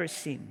have ever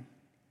seen.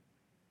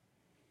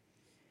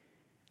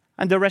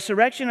 And the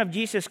resurrection of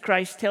Jesus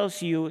Christ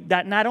tells you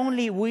that not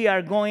only we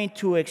are going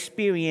to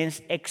experience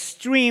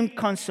extreme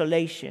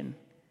consolation,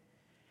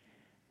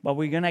 but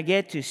we're going to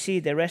get to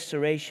see the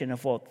restoration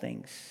of all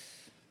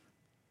things.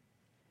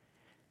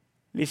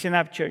 Listen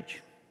up,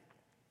 church.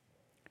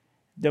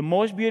 The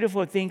most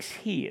beautiful things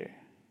here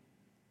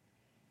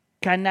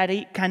cannot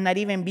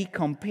even be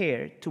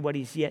compared to what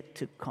is yet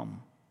to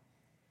come.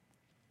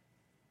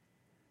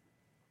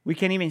 We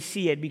can't even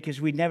see it because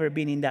we've never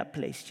been in that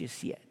place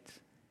just yet.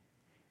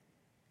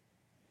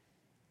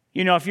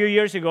 You know, a few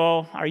years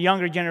ago, our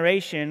younger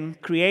generation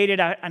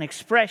created an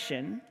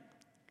expression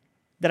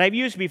that I've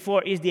used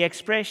before, is the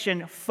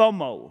expression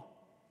FOMO,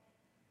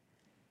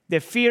 the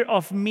fear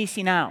of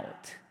missing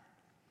out.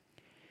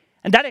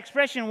 And that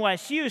expression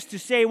was used to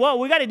say, well,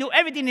 we got to do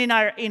everything in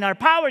our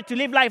power to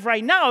live life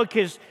right now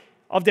because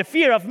of the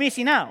fear of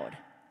missing out.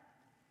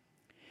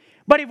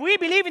 But if we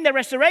believe in the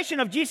resurrection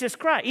of Jesus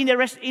Christ,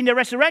 in the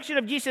resurrection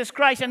of Jesus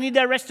Christ and in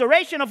the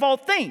restoration of all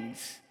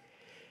things,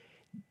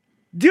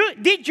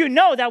 did you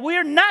know that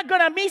we're not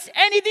going to miss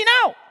anything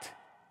out?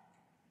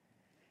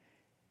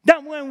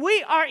 That when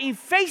we are in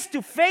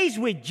face-to-face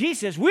with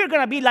Jesus, we're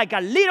going to be like a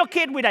little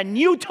kid with a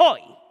new toy.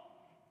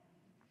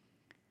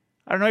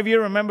 I don't know if you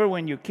remember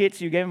when your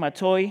kids, you gave them a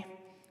toy,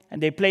 and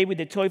they played with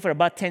the toy for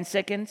about 10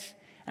 seconds,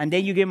 and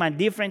then you gave them a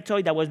different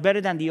toy that was better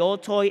than the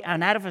old toy,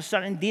 and out of a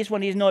sudden, this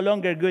one is no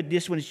longer good,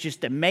 this one is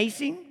just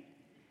amazing.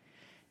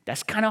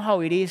 That's kind of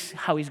how it's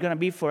going to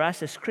be for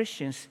us as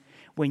Christians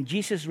when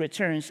Jesus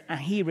returns and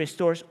he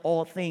restores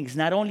all things.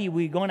 Not only are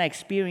we going to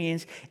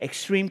experience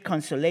extreme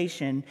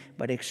consolation,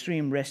 but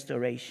extreme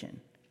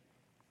restoration.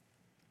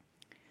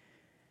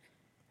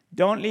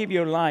 Don't live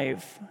your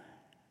life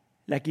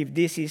like if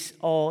this is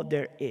all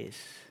there is.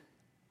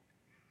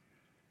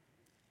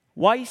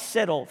 Why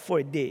settle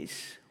for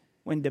this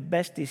when the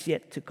best is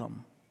yet to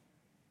come?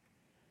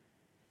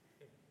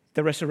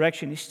 The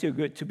resurrection is too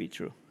good to be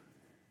true.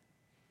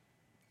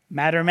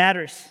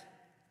 Matters.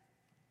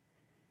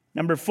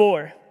 Number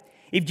 4,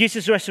 if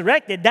Jesus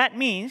resurrected, that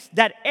means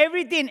that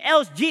everything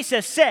else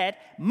Jesus said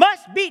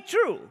must be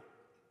true.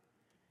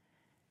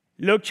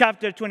 Luke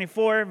chapter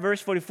 24,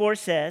 verse 44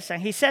 says,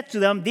 and he said to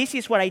them, this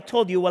is what I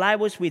told you while I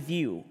was with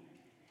you.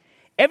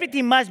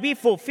 Everything must be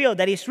fulfilled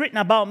that is written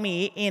about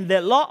me in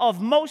the law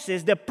of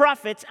Moses, the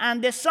prophets,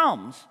 and the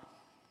Psalms.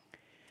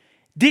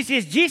 This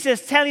is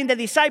Jesus telling the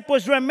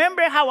disciples,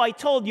 remember how I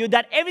told you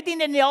that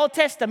everything in the Old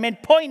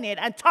Testament pointed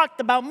and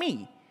talked about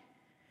me.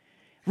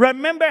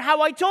 Remember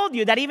how I told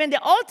you that even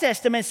the Old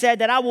Testament said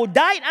that I will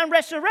die and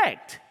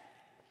resurrect.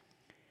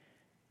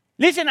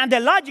 Listen, and the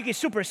logic is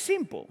super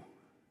simple.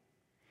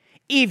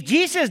 If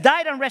Jesus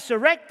died and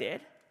resurrected,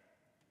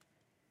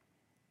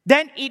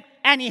 then it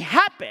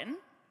happened.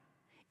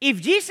 If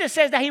Jesus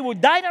says that he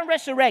would die and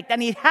resurrect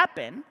and it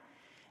happened,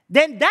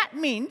 then that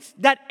means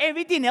that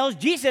everything else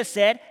Jesus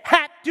said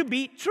had to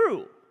be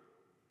true.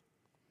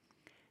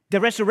 The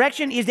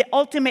resurrection is the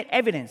ultimate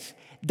evidence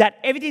that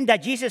everything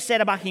that Jesus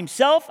said about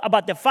himself,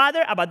 about the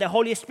Father, about the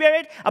Holy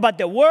Spirit, about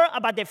the world,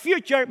 about the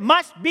future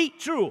must be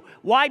true.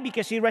 Why?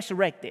 Because he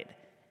resurrected.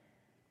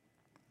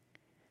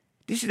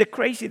 This is the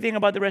crazy thing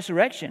about the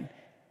resurrection,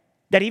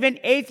 that even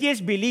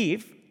atheists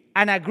believe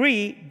and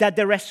agree that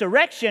the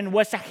resurrection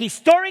was a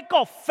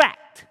historical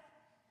fact.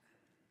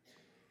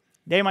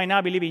 They might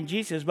not believe in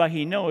Jesus, but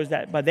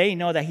they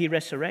know that he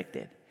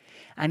resurrected.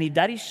 And if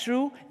that is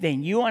true,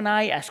 then you and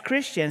I as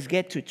Christians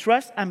get to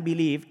trust and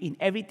believe in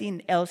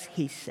everything else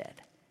he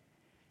said.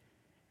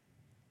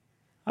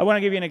 I want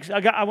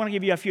to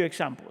give you a few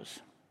examples.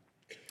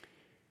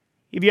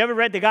 If you ever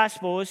read the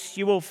Gospels,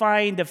 you will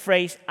find the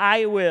phrase,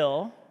 I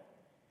will,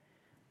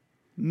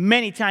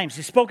 many times.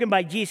 It's spoken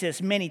by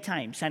Jesus many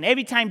times. And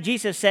every time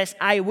Jesus says,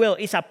 I will,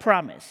 it's a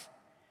promise.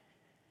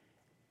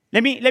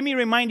 Let me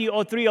remind you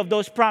of 3 of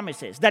those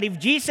promises. That if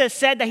Jesus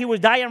said that he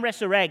would die and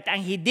resurrect,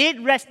 and he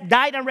did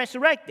died and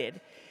resurrected,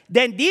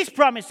 then these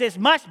promises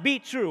must be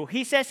true.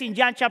 He says in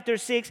John chapter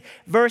 6,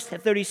 verse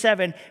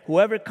 37,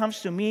 whoever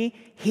comes to me,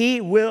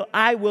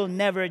 I will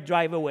never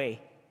drive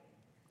away.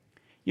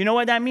 You know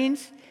what that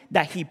means?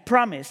 That he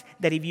promised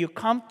that if you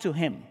come to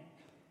him,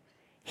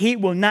 he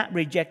will not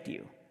reject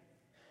you.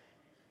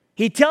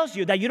 He tells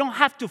you that you don't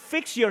have to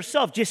fix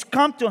yourself. Just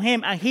come to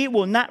him and he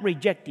will not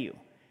reject you.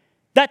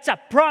 That's a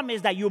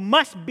promise that you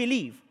must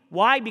believe.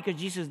 Why? Because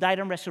Jesus died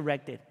and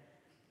resurrected.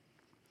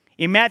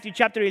 In Matthew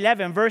chapter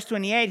 11, verse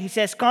 28, he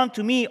says, come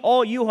to me,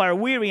 all you who are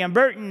weary and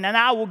burdened, and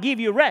I will give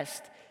you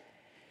rest.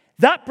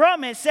 That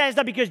promise says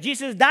that because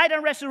Jesus died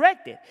and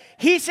resurrected,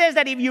 he says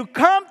that if you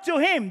come to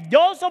him,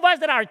 those of us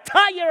that are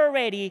tired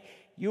already,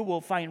 you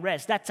will find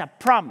rest. That's a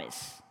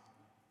promise.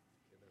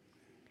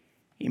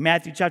 In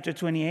Matthew chapter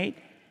 28,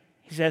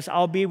 he says,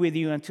 I'll be with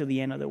you until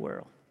the end of the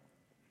world.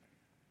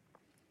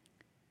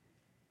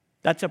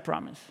 That's a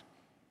promise.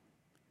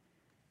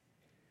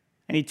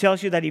 And he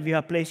tells you that if you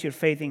have placed your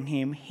faith in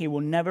him, he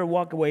will never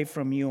walk away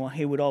from you and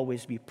he would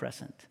always be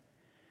present.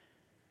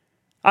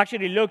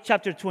 Actually, Luke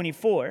chapter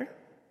 24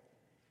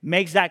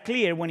 makes that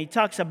clear when he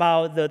talks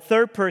about the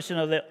third person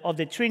of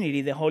the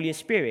Trinity, the Holy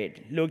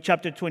Spirit. Luke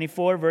chapter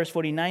 24, verse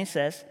 49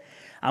 says,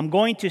 I'm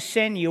going to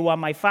send you what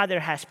my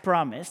Father has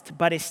promised,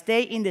 but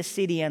stay in the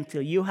city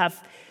until you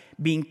have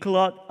been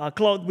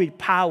clothed with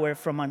power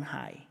from on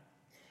high.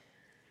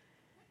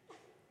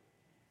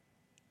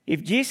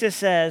 If Jesus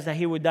says that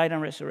he would die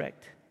and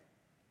resurrect,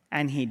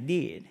 and he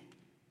did,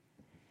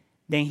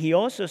 then he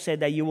also said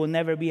that you will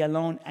never be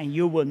alone, and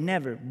you will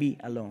never be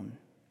alone.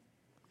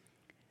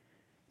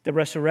 The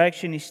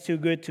resurrection is too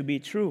good to be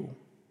true.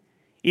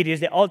 It is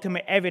the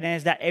ultimate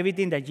evidence that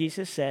everything that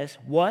Jesus says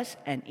was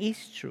and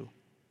is true.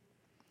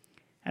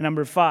 And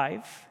number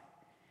 5,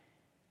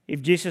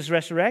 if Jesus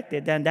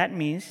resurrected, then that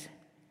means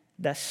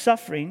that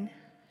suffering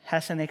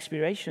has an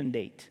expiration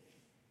date.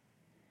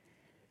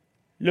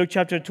 Luke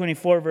chapter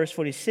 24, verse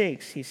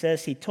 46, he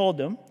says, he told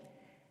them,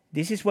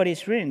 this is what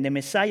is written, the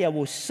Messiah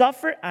will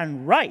suffer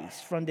and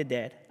rise from the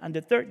dead on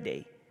the 3rd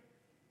day.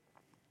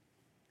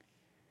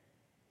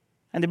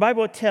 And the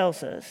Bible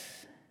tells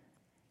us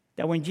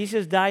that when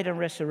Jesus died and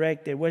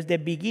resurrected was the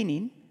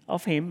beginning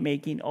of him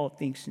making all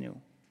things new.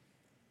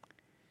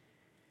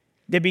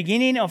 The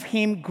beginning of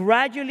him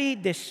gradually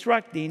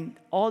destructing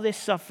all the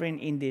suffering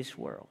in this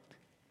world.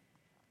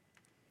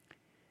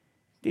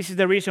 This is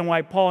the reason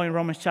why Paul in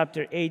Romans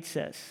chapter 8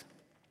 says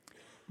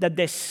that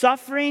the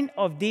suffering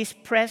of this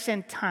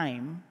present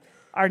time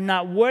are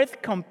not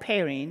worth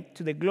comparing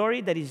to the glory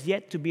that is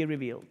yet to be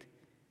revealed.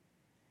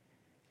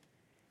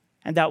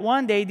 And that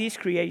one day this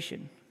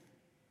creation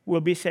will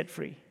be set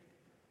free.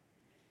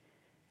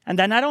 And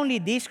that not only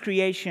this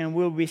creation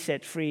will be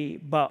set free,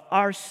 but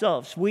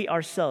we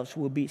ourselves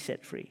will be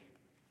set free.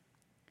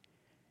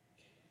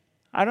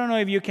 I don't know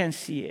if you can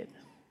see it,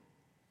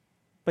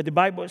 but the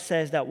Bible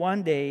says that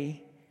one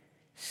day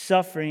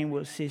suffering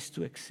will cease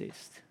to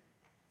exist.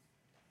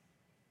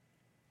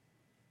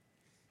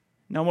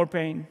 No more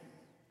pain,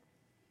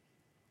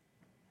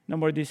 no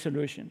more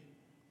disillusion,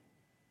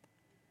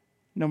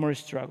 no more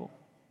struggle,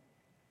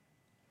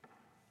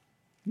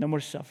 no more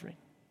suffering.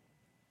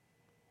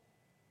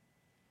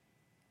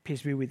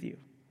 Peace be with you.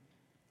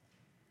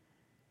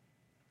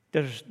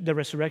 The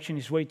resurrection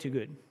is way too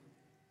good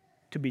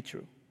to be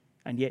true,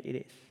 and yet it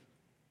is.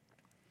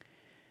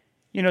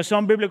 You know,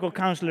 some biblical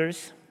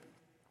counselors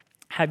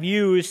have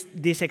used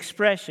this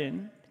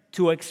expression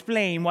to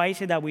explain why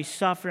is it that we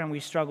suffer and we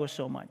struggle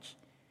so much.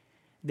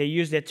 They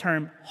use the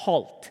term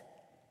HALT.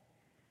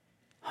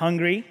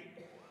 Hungry,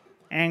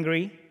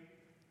 angry,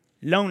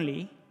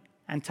 lonely,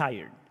 and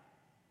tired.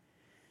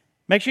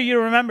 Make sure you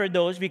remember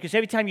those, because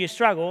every time you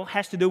struggle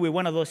has to do with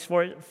one of those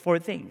four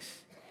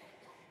things.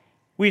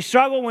 We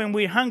struggle when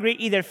we're hungry,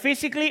 either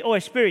physically or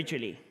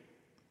spiritually.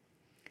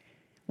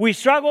 We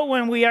struggle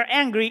when we are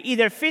angry,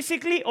 either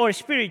physically or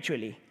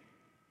spiritually.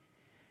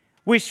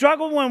 We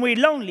struggle when we're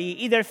lonely,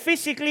 either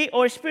physically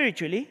or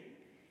spiritually.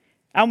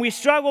 And we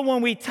struggle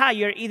when we're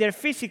tired, either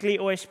physically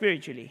or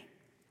spiritually.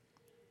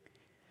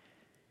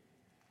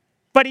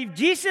 But if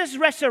Jesus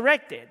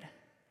resurrected,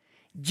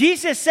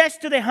 Jesus says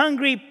to the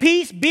hungry,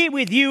 peace be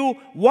with you.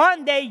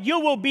 One day you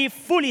will be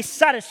fully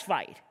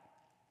satisfied.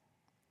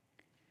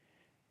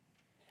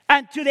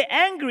 And to the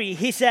angry,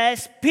 he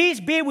says, peace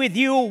be with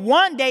you.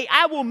 One day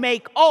I will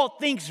make all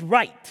things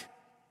right.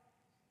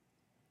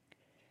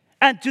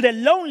 And to the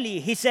lonely,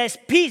 he says,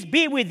 peace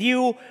be with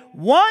you.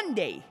 One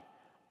day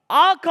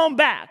I'll come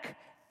back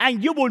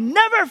and you will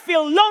never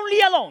feel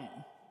lonely alone.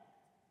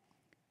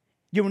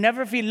 You will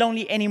never feel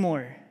lonely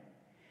anymore.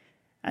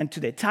 And to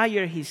the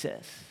tired, he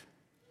says,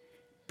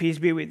 peace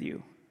be with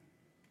you.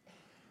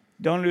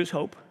 Don't lose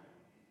hope.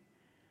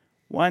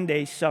 One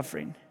day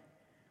suffering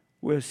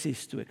will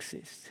cease to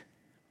exist.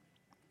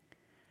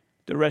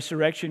 The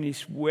resurrection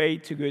is way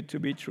too good to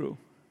be true.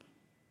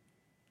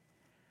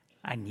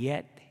 And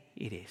yet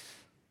it is.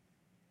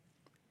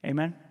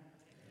 Amen?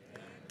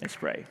 Let's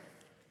pray.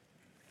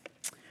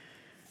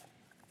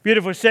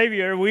 Beautiful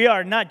Savior, we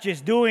are not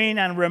just doing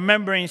and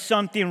remembering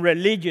something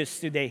religious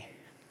today.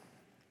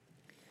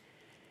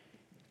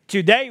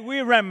 Today we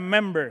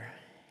remember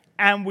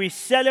and we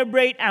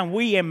celebrate and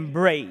we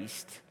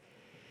embraced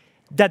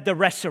that the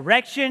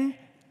resurrection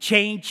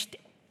changed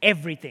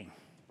everything.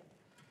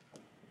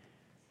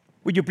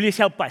 Would you please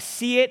help us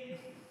see it,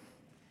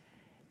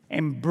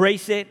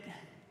 embrace it,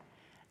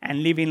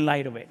 and live in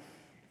light of it?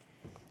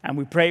 And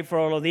we pray for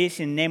all of this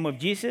in the name of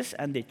Jesus.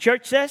 And the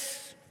church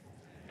says,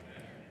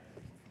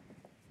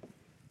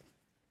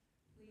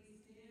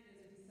 please stand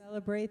as we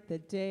celebrate the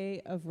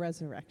day of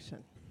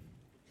resurrection.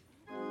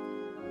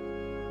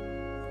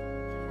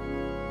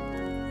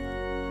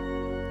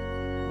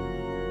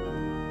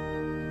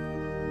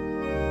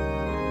 Yes.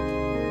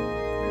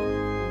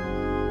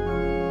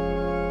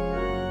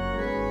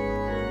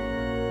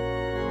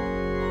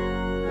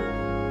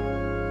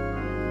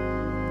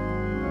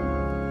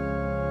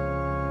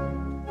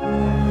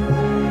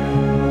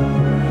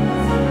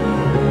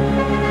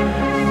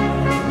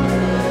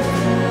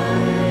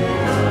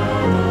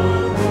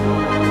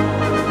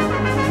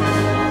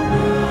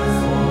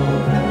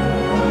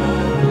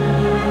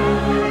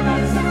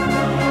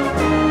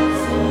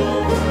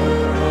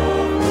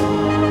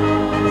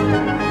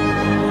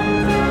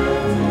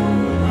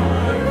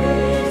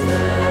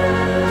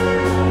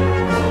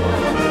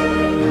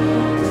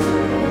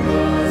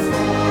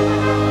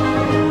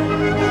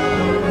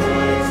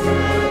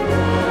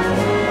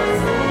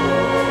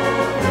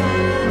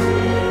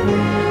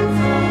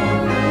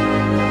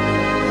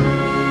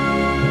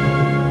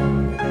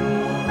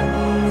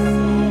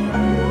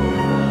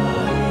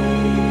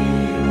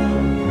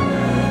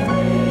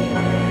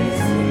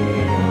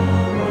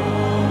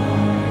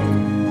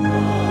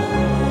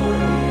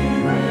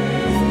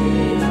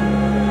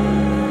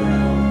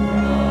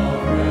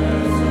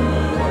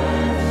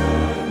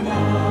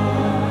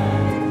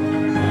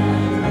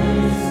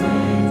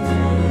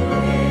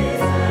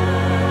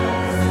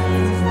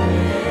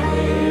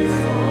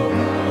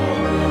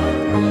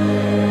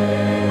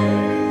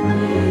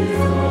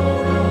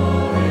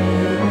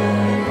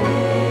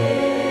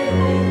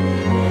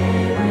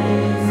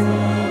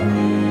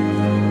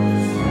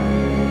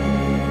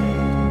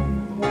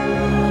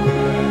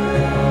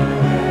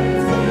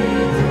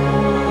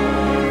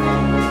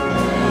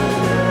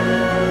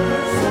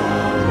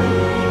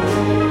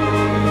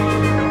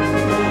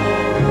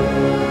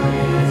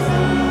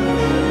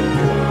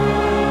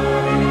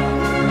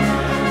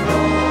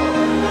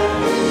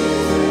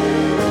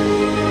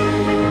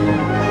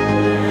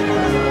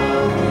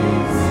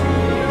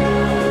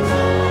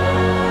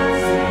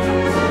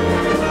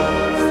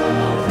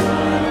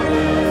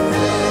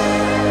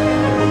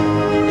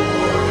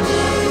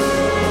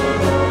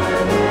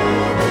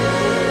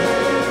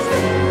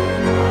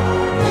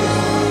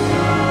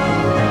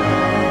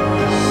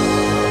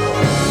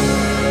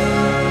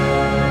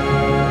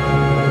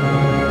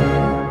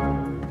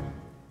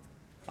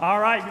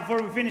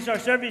 finish our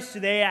service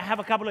today, I have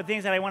a couple of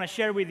things that I want to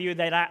share with you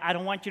that I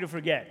don't want you to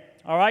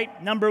forget. All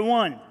right? Number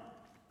one,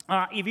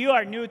 if you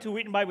are new to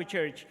Wheaton Bible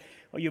Church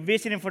or you're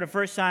visiting for the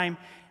first time,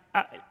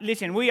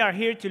 listen, we are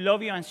here to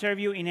love you and serve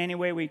you in any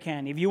way we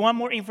can. If you want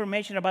more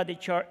information about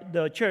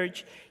the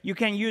church, you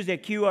can use the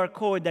QR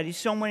code that is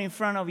somewhere in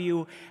front of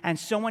you, and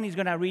someone is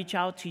going to reach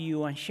out to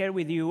you and share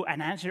with you and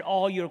answer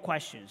all your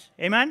questions.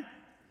 Amen?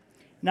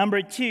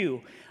 Number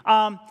two,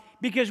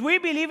 because we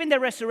believe in the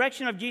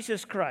resurrection of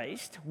Jesus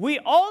Christ, we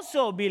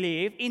also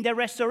believe in the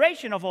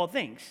restoration of all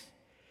things.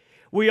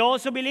 We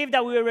also believe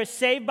that we were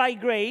saved by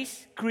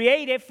grace,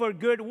 created for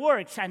good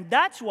works. And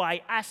that's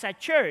why, as a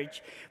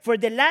church, for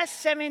the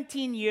last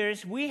 17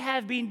 years, we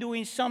have been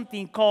doing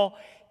something called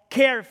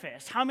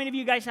CareFest. How many of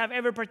you guys have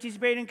ever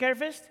participated in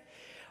CareFest?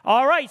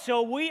 All right,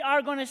 so we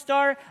are going to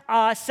start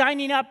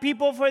signing up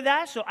people for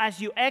that. So as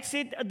you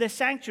exit the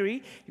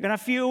sanctuary, you're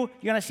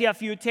going to see a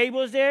few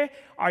tables there.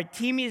 Our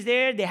team is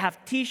there. They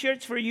have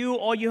T-shirts for you.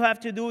 All you have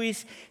to do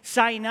is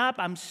sign up.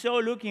 I'm so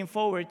looking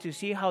forward to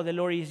see how the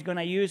Lord is going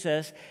to use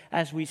us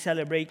as we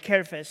celebrate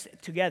CareFest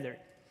together.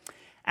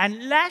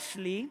 And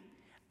lastly,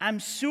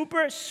 I'm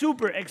super,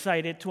 super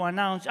excited to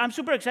announce. I'm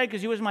super excited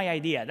because it was my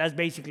idea. That's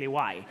basically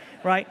why,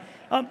 right?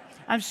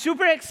 I'm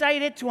super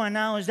excited to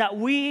announce that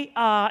we,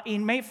 on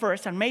May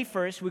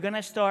 1st, we're going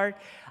to start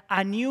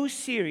a new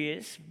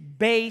series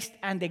based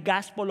on the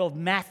Gospel of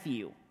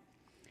Matthew.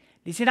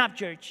 Listen up,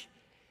 church.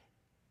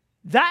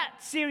 That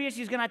series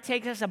is going to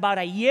take us about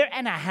a year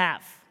and a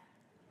half.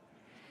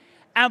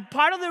 And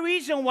part of the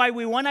reason why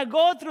we want to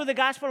go through the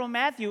Gospel of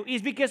Matthew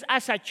is because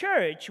as a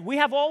church, we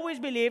have always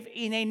believed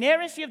in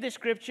inerrancy of the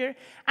Scripture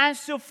and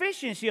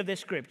sufficiency of the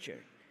Scripture.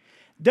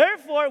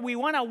 Therefore, we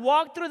want to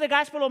walk through the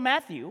Gospel of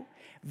Matthew,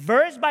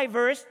 verse by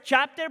verse,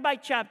 chapter by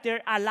chapter,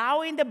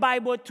 allowing the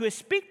Bible to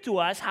speak to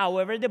us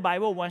however the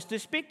Bible wants to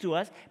speak to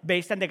us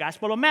based on the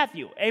Gospel of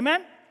Matthew.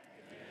 Amen?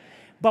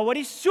 But what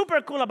is super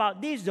cool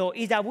about this, though,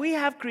 is that we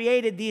have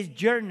created these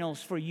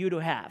journals for you to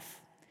have.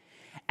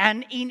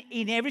 And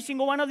in every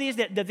single one of these,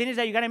 the thing is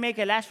that you're going to make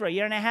it last for a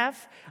year and a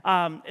half.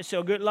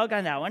 So good luck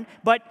on that one.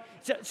 But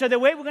so the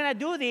way we're going to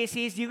do this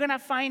is you're going to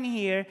find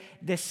here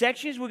the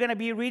sections we're going to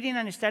be reading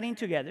and studying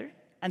together.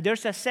 And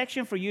there's a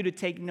section for you to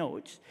take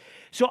notes.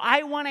 So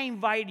I want to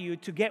invite you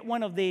to get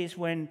one of these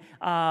when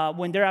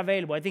they're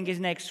available. I think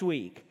it's next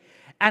week.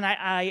 And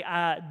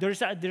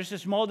there's a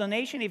small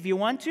donation if you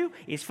want to.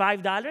 It's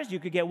 $5. You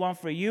could get one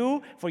for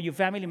you, for your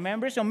family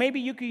members. Or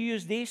maybe you could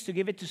use these to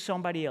give it to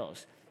somebody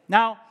else.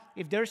 Now,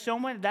 if there's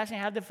someone that doesn't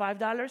have the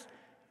 $5,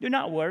 do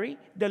not worry.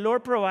 The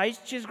Lord provides.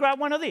 Just grab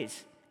one of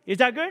these. Is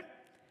that good?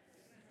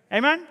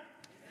 Amen?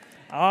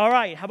 All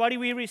right. How about if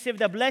we receive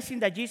the blessing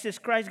that Jesus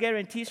Christ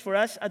guarantees for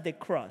us at the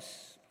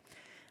cross?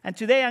 And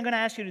today I'm going to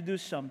ask you to do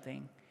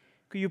something.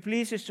 Could you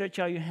please stretch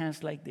out your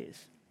hands like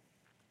this?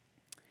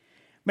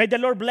 May the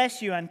Lord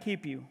bless you and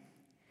keep you.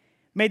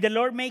 May the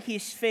Lord make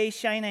his face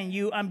shine on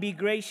you and be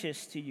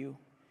gracious to you.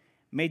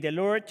 May the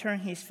Lord turn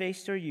his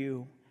face toward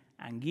you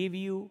and give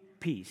you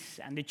peace.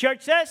 And the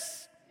church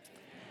says,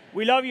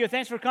 we love you.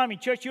 Thanks for coming.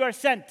 Church, you are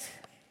sent.